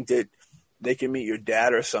they think that they can meet your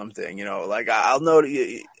dad or something, you know, like I'll know.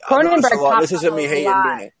 Cronenberg. This isn't me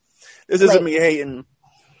hating. This isn't me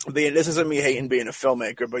hating being a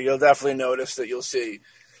filmmaker, but you'll definitely notice that you'll see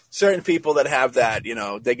certain people that have that. You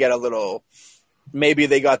know, they get a little. Maybe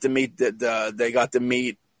they got to meet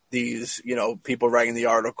these, you know, people writing the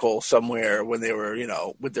article somewhere when they were, you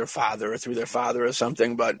know, with their father or through their father or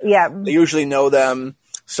something. But they usually know them.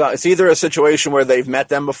 So it's either a situation where they've met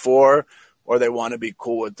them before or they want to be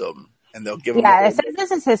cool with them, and they'll give them. Yeah, it says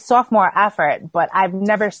this is his sophomore effort, but I've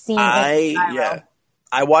never seen. I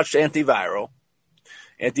watched Antiviral.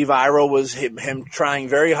 Antiviral was him trying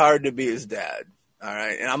very hard to be his dad. All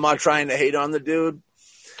right, and I'm not trying to hate on the dude.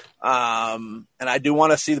 And I do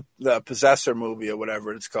want to see the Possessor movie or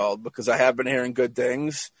whatever it's called, because I have been hearing good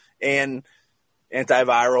things. And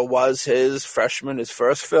Antiviral was his first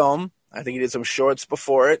film. I think he did some shorts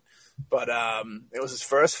before it, but it was his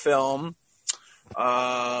first film.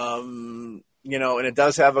 You know, and it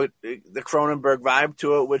does have the Cronenberg vibe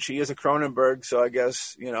to it, which he is a Cronenberg, so I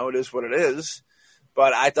guess, you know, it is what it is.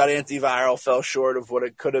 But I thought Antiviral fell short of what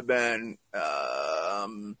it could have been.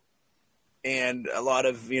 And a lot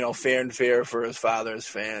of, you know, fanfare for his father's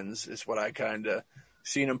fans is what I kind of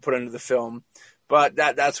seen him put into the film. But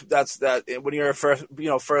that's when you're a first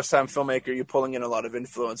time filmmaker, you're pulling in a lot of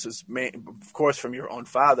influences, of course, from your own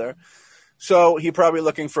father. So he probably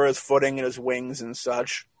looking for his footing and his wings and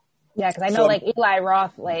such. Yeah, because I know like Eli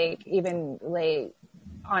Roth, like even like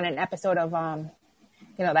on an episode of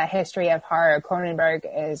you know, that History of Horror, Cronenberg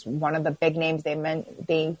is one of the big names they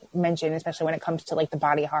mention, especially when it comes to like the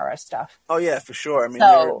body horror stuff. Oh yeah, for sure. I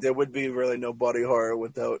mean, there would be really no body horror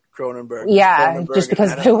without Cronenberg. Yeah, Cronenberg just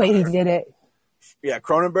because of the way he did it. Yeah,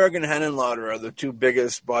 Cronenberg and Henenlotter are the two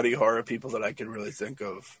biggest body horror people that I can really think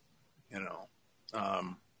of. You know,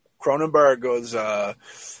 Cronenberg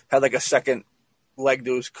had like a second leg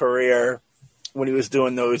to his career when he was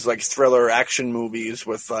doing those like thriller action movies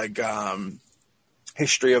with like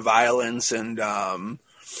History of Violence and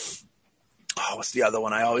what's the other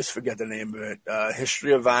one? I always forget the name of it.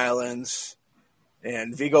 History of Violence,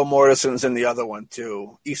 and Viggo Mortensen's in the other one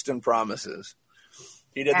too. Eastern Promises.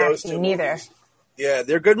 He did those two. Neither. Movies. Yeah,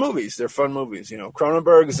 they're good movies. They're fun movies. You know,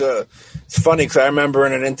 Cronenberg's it's funny because I remember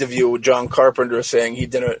in an interview with John Carpenter saying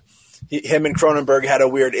him and Cronenberg had a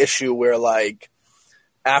weird issue where like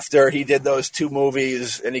after he did those two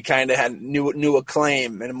movies and he kind of had new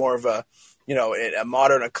acclaim and more of a, you know, a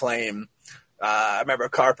modern acclaim. I remember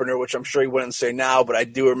Carpenter, which I'm sure he wouldn't say now, but I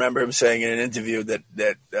do remember him saying in an interview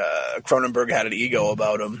that Cronenberg had an ego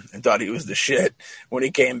about him and thought he was the shit when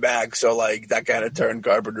he came back. So like that kind of turned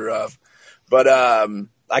Carpenter off. But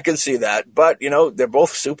I can see that. But, you know, they're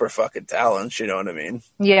both super fucking talents. You know what I mean?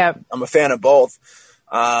 Yeah. I'm a fan of both.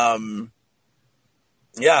 So I'll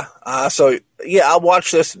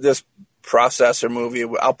watch this Processor movie.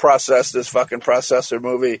 I'll process this fucking Processor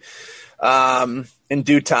movie in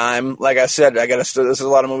due time. Like I said, there's a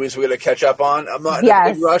lot of movies we got to catch up on. I'm not in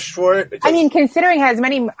a big rush for it. I mean, considering as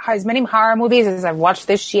many horror movies as I've watched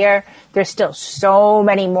this year, there's still so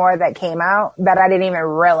many more that came out that I didn't even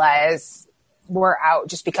realize were out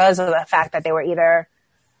just because of the fact that they were either,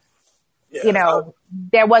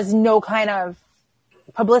 there was no kind of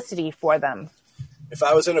publicity for them. If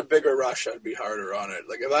I was in a bigger rush, I'd be harder on it.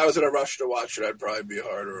 Like if I was in a rush to watch it, I'd probably be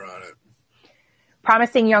harder on it.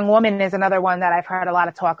 Promising Young Woman is another one that I've heard a lot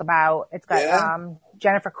of talk about. It's got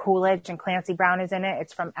Jennifer Coolidge and Clancy Brown is in it.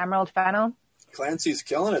 It's from Emerald Fennell. Clancy's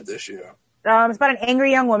killing it this year. It's about an angry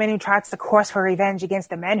young woman who tries to course for revenge against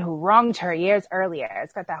the men who wronged her years earlier.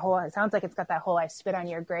 It sounds like it's got that whole I spit on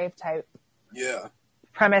your grave type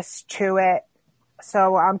premise to it.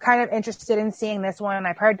 So I'm kind of interested in seeing this one.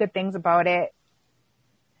 I've heard good things about it.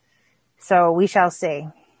 So we shall see.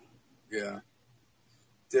 Yeah.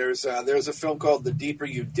 There's a film called The Deeper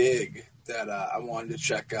You Dig that I wanted to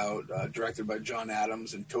check out, directed by John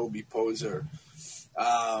Adams and Toby Poser.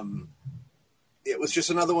 It was just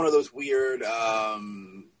another one of those weird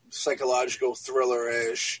psychological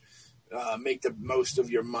thriller-ish, make the most of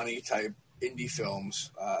your money type indie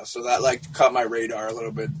films. So that caught my radar a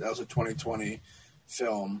little bit. That was a 2020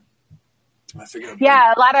 film. I figured.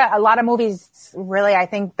 Yeah, a lot of movies really, I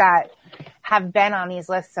think, that have been on these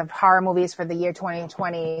lists of horror movies for the year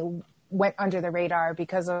 2020 went under the radar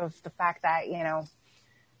because of the fact that,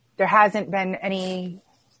 there hasn't been any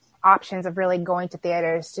options of really going to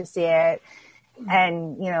theaters to see it.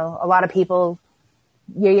 And, a lot of people,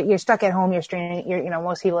 you're stuck at home, you're streaming,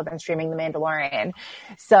 most people have been streaming The Mandalorian.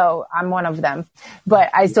 So I'm one of them, but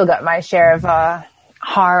I still got my share of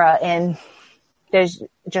horror, and there's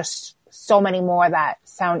just so many more that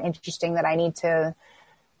sound interesting that I need to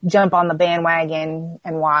jump on the bandwagon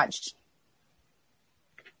and watch.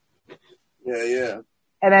 Yeah.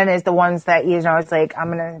 And then there's the ones that, it's like,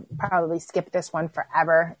 I'm going to probably skip this one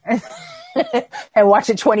forever and watch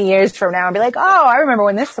it 20 years from now and be like, oh, I remember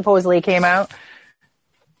when this supposedly came out.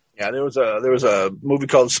 Yeah, there was a movie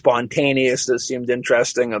called Spontaneous that seemed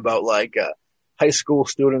interesting about high school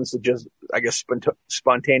students that just, I guess,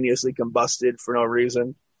 spontaneously combusted for no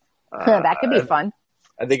reason. That could be fun.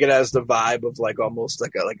 I think it has the vibe of almost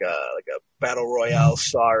like a battle royale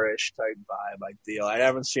Saw-ish type vibe ideal. I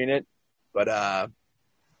haven't seen it, but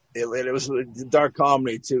it was a dark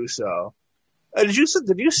comedy too. So did you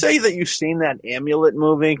say that you've seen that Amulet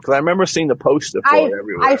movie? Because I remember seeing the poster for it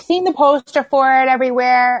everywhere. I've seen the poster for it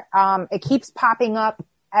everywhere. It keeps popping up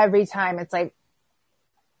every time. It's like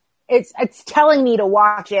it's telling me to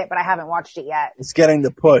watch it, but I haven't watched it yet. It's getting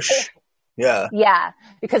the push. Yeah. Yeah,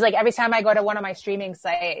 because every time I go to one of my streaming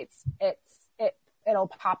sites, it'll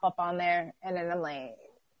pop up on there, and then I'm like,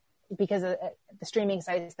 because of the streaming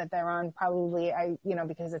sites that they're on, probably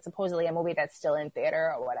because it's supposedly a movie that's still in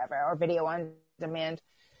theater or whatever, or video on demand.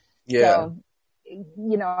 Yeah.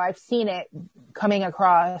 So, I've seen it coming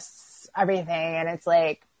across everything, and it's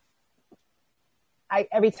like,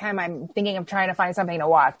 every time I'm thinking of trying to find something to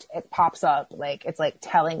watch, it pops up. It's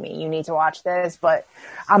telling me you need to watch this, but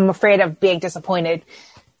I'm afraid of being disappointed.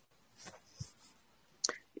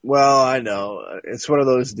 Well, I know it's one of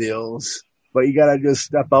those deals, but you gotta just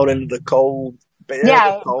step out into the cold.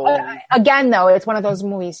 Yeah. Again, though, it's one of those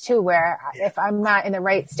movies too, where if I'm not in the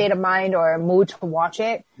right state of mind or mood to watch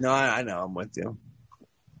it. No, I know. I'm with you.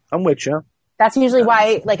 I'm with you. That's usually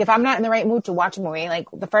why, if I'm not in the right mood to watch a movie,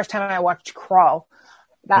 the first time I watched Crawl,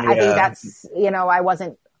 I think that's, I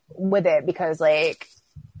wasn't with it because I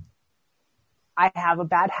have a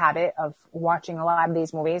bad habit of watching a lot of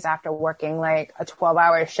these movies after working a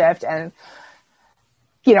 12-hour shift and,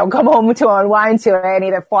 come home to unwind to it and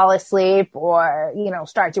either fall asleep or,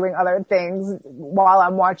 start doing other things while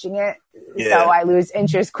I'm watching it. Yeah. So I lose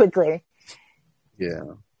interest quickly. Yeah.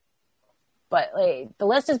 But the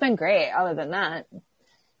list has been great other than that.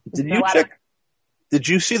 Did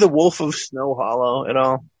you see The Wolf of Snow Hollow at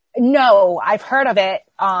all? No, I've heard of it.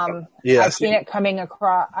 Yeah, I've seen it coming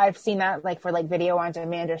across. I've seen that for video on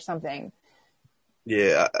demand or something.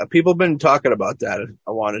 Yeah, people have been talking about that.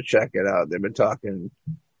 I want to check it out. They've been talking,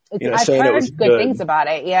 I've saying heard it was good things about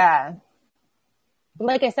it. Yeah. But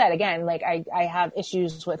like I said, again, I have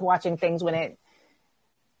issues with watching things when it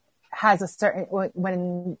has a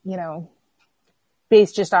certain,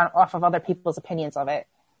 based just off of other people's opinions of it.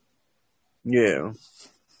 Yeah.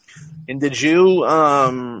 And did you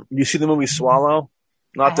you see the movie Swallow?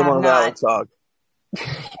 Not the one with Alex Hogg,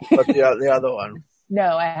 but the other one.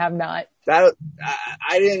 No, I have not. That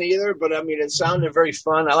I didn't either, but I mean, it sounded very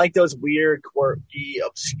fun. I like those weird, quirky,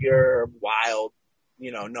 obscure, wild,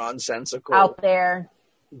 nonsensical out there.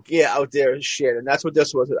 Yeah, out there shit, and that's what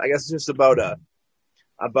this was. I guess it's just about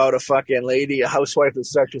a fucking lady, a housewife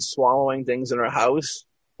that's actually swallowing things in her house.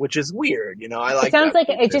 Which is weird, I like. It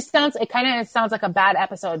kind of sounds like a bad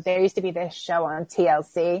episode. There used to be this show on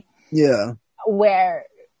TLC, yeah, where,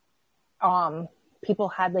 people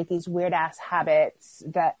had these weird ass habits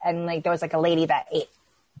and there was a lady that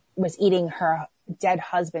was eating her dead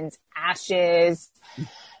husband's ashes,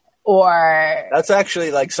 or that's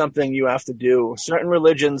actually something you have to do. Certain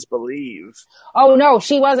religions believe. Oh no,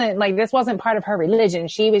 she wasn't this wasn't part of her religion.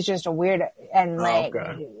 She was just a weird and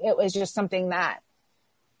okay. It was just something that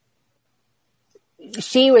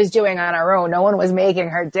she was doing on her own. No one was making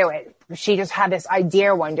her do it. She just had this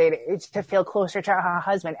idea one day to feel closer to her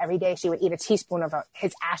husband. Every day she would eat a teaspoon of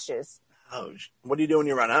his ashes. Oh, what do you do when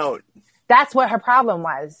you run out? that's what her problem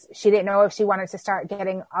was. She didn't know if she wanted to start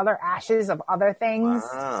getting other ashes of other things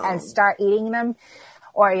and start eating them.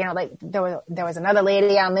 Or, you know, like there was another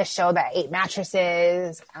lady on this show that ate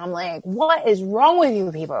mattresses. I'm like, what is wrong with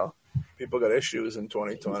you people? People got issues in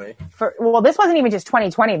 2020. Well, this wasn't even just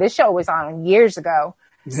 2020. This show was on years ago.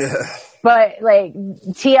 Yeah. But like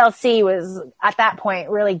TLC was at that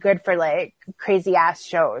point really good for like crazy ass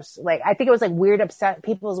shows. Like I think it was like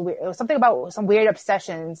it was something about some weird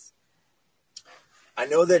obsessions. I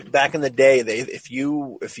know that back in the day, if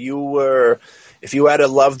you had a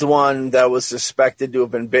loved one that was suspected to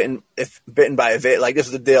have been bitten by a like this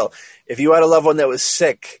is the deal. If you had a loved one that was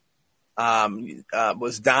sick,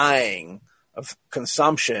 was dying of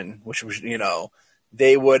consumption, which was, you know,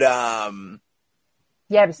 they would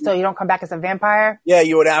yeah, but still, you don't come back as a vampire. Yeah,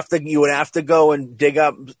 you would have to go and dig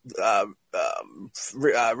up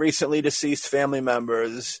recently deceased family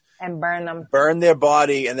members and burn their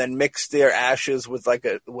body, and then mix their ashes with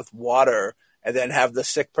with water, and then have the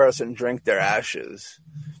sick person drink their ashes.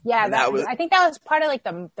 Yeah, I think that was part of like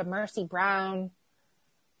the Mercy Brown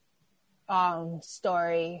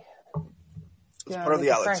story. It's part of the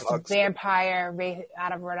Alex first vampire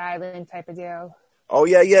out of Rhode Island type of deal. Oh,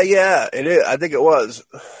 yeah. It is. I think it was,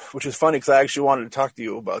 which is funny because I actually wanted to talk to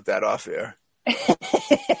you about that off air.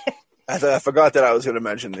 I forgot that I was going to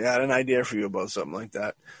mention. I had an idea for you about something like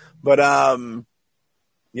that. But,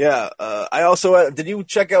 yeah. I also, did you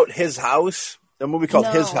check out His House? A movie called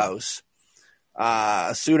His House.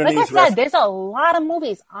 Sudanese. Like I said, there's a lot of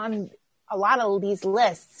movies on a lot of these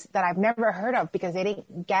lists that I've never heard of because they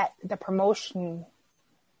didn't get the promotion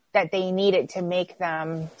that they needed to make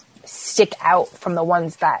them stick out from the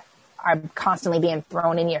ones that are constantly being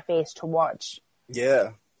thrown in your face to watch.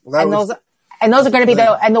 Yeah. Well, those are going to be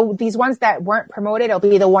these ones that weren't promoted, it'll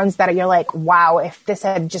be the ones that you're like, wow, if this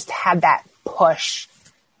had just had that push,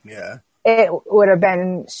 yeah, it would have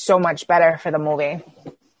been so much better for the movie.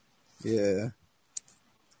 Yeah.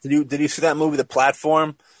 Did you see that movie, The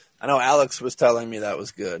Platform? I know Alex was telling me that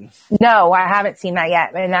was good. No, I haven't seen that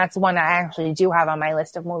yet. And that's one I actually do have on my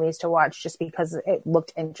list of movies to watch just because it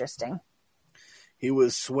looked interesting. He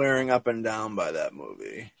was swearing up and down by that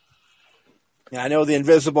movie. Yeah, I know The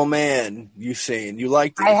Invisible Man you've seen. You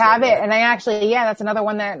liked it. I have it. And I actually, that's another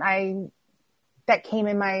one that came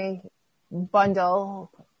in my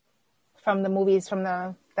bundle from the movies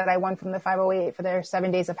that I won from the 508 for their 7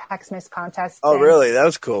 Days of Hacksmith contest. Oh, really? That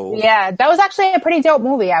was cool. Yeah, that was actually a pretty dope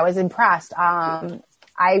movie. I was impressed. I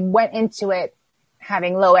went into it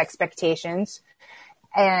having low expectations,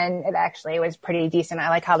 and it actually was pretty decent. I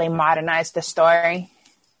like how they modernized the story.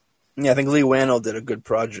 Yeah, I think Lee Wannell did a good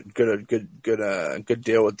project, good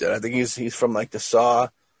deal with it. I think he's from like the Saw.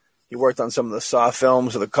 He worked on some of the Saw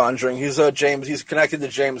films or The Conjuring. He's connected to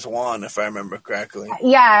James Wan, if I remember correctly.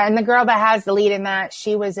 Yeah, and the girl that has the lead in that,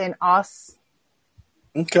 she was in Us.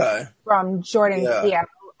 Okay. From Jordan Peele.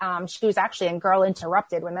 She was actually in Girl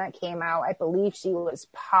Interrupted when that came out. I believe she was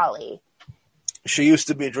Polly. She used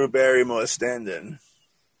to be Drew Barrymore's stand-in.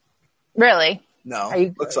 Really? No.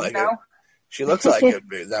 Looks like it. She looks like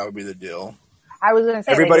it. That would be the deal. I was going to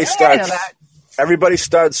say, everybody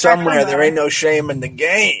starts somewhere. There ain't no shame in the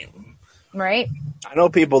game. Right. I know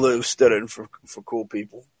people that have stood in for cool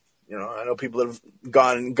people. You know, I know people that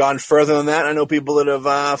have gone further than that. I know people that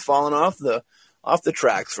have fallen off the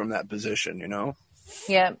tracks from that position. You know.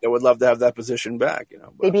 Yeah. They would love to have that position back. You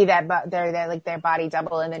know. Maybe they're like their body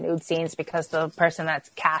double in the nude scenes because the person that's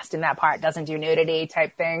cast in that part doesn't do nudity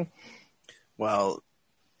type thing. Well,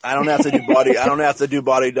 I don't have to do body. I don't have to do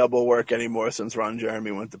body double work anymore since Ron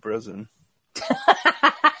Jeremy went to prison.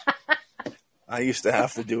 I used to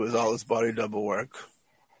have to do all his body double work,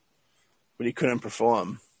 but he couldn't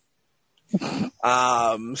perform.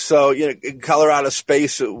 So Color Out of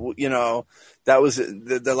Space, that was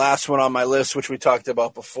the last one on my list, which we talked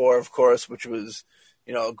about before, of course, which was,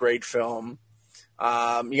 a great film. You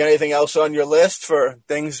got anything else on your list for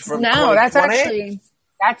things from 2020?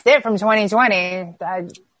 That's it from 2020.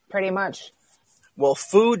 Pretty much. Well,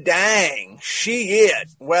 dang, shit.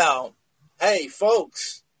 Well, hey,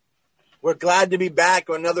 folks. We're glad to be back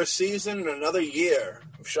with another season and another year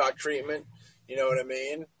of Shock Treatment. You know what I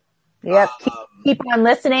mean? Yep. Keep on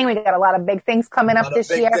listening. We got a lot of big things coming up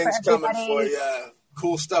this year. Big things coming for you.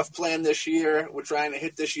 Cool stuff planned this year. We're trying to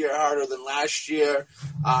hit this year harder than last year.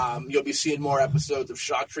 You'll be seeing more episodes of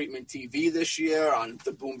Shock Treatment TV this year on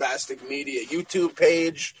the Boombastic Media YouTube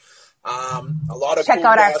page. A lot of check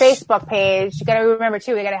out our Facebook page. You got to remember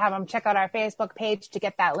too. We got to have them check out our Facebook page to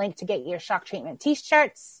get that link to get your Shock Treatment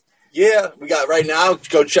T-shirts. Yeah, we got right now.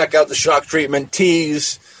 Go check out the Shock Treatment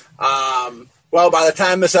tees. Well, by the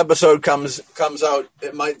time this episode comes out,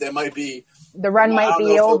 the run might be over.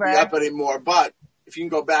 It'll be up anymore, but if you can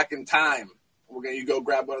go back in time, you go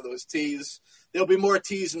grab one of those teas. There'll be more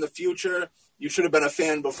teas in the future. You should have been a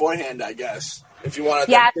fan beforehand, I guess, if you wanted.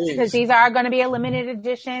 Yeah, because these are going to be a limited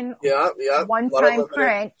edition. Yeah, one-time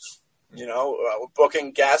print. We're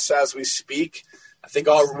booking guests as we speak. I think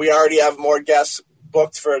we already have more guests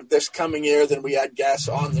booked for this coming year than we had guests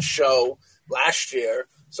on the show last year.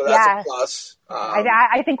 So that's a plus.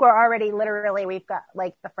 I think we've got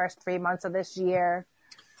like the first 3 months of this year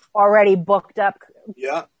already booked up.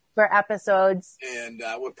 Yeah. For episodes, and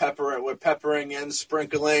we're peppering and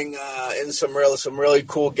sprinkling in some really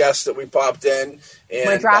cool guests that we popped in. And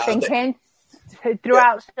we're dropping hints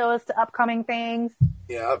throughout shows to upcoming things.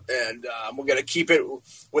 Yeah, and we're going to keep it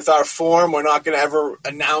with our form. We're not going to ever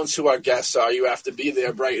announce who our guests are. You have to be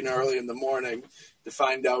there bright and early in the morning to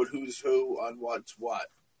find out who's who on what's what.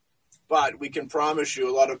 But we can promise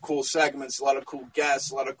you a lot of cool segments, a lot of cool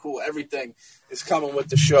guests, a lot of cool everything is coming with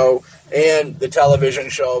the show and the television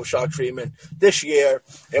show of Shock Treatment this year.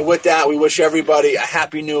 And with that, we wish everybody a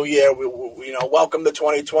happy new year. We welcome to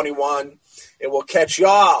 2021, and we'll catch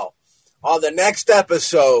y'all on the next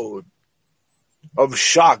episode of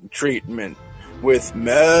Shock Treatment with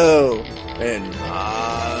Mel and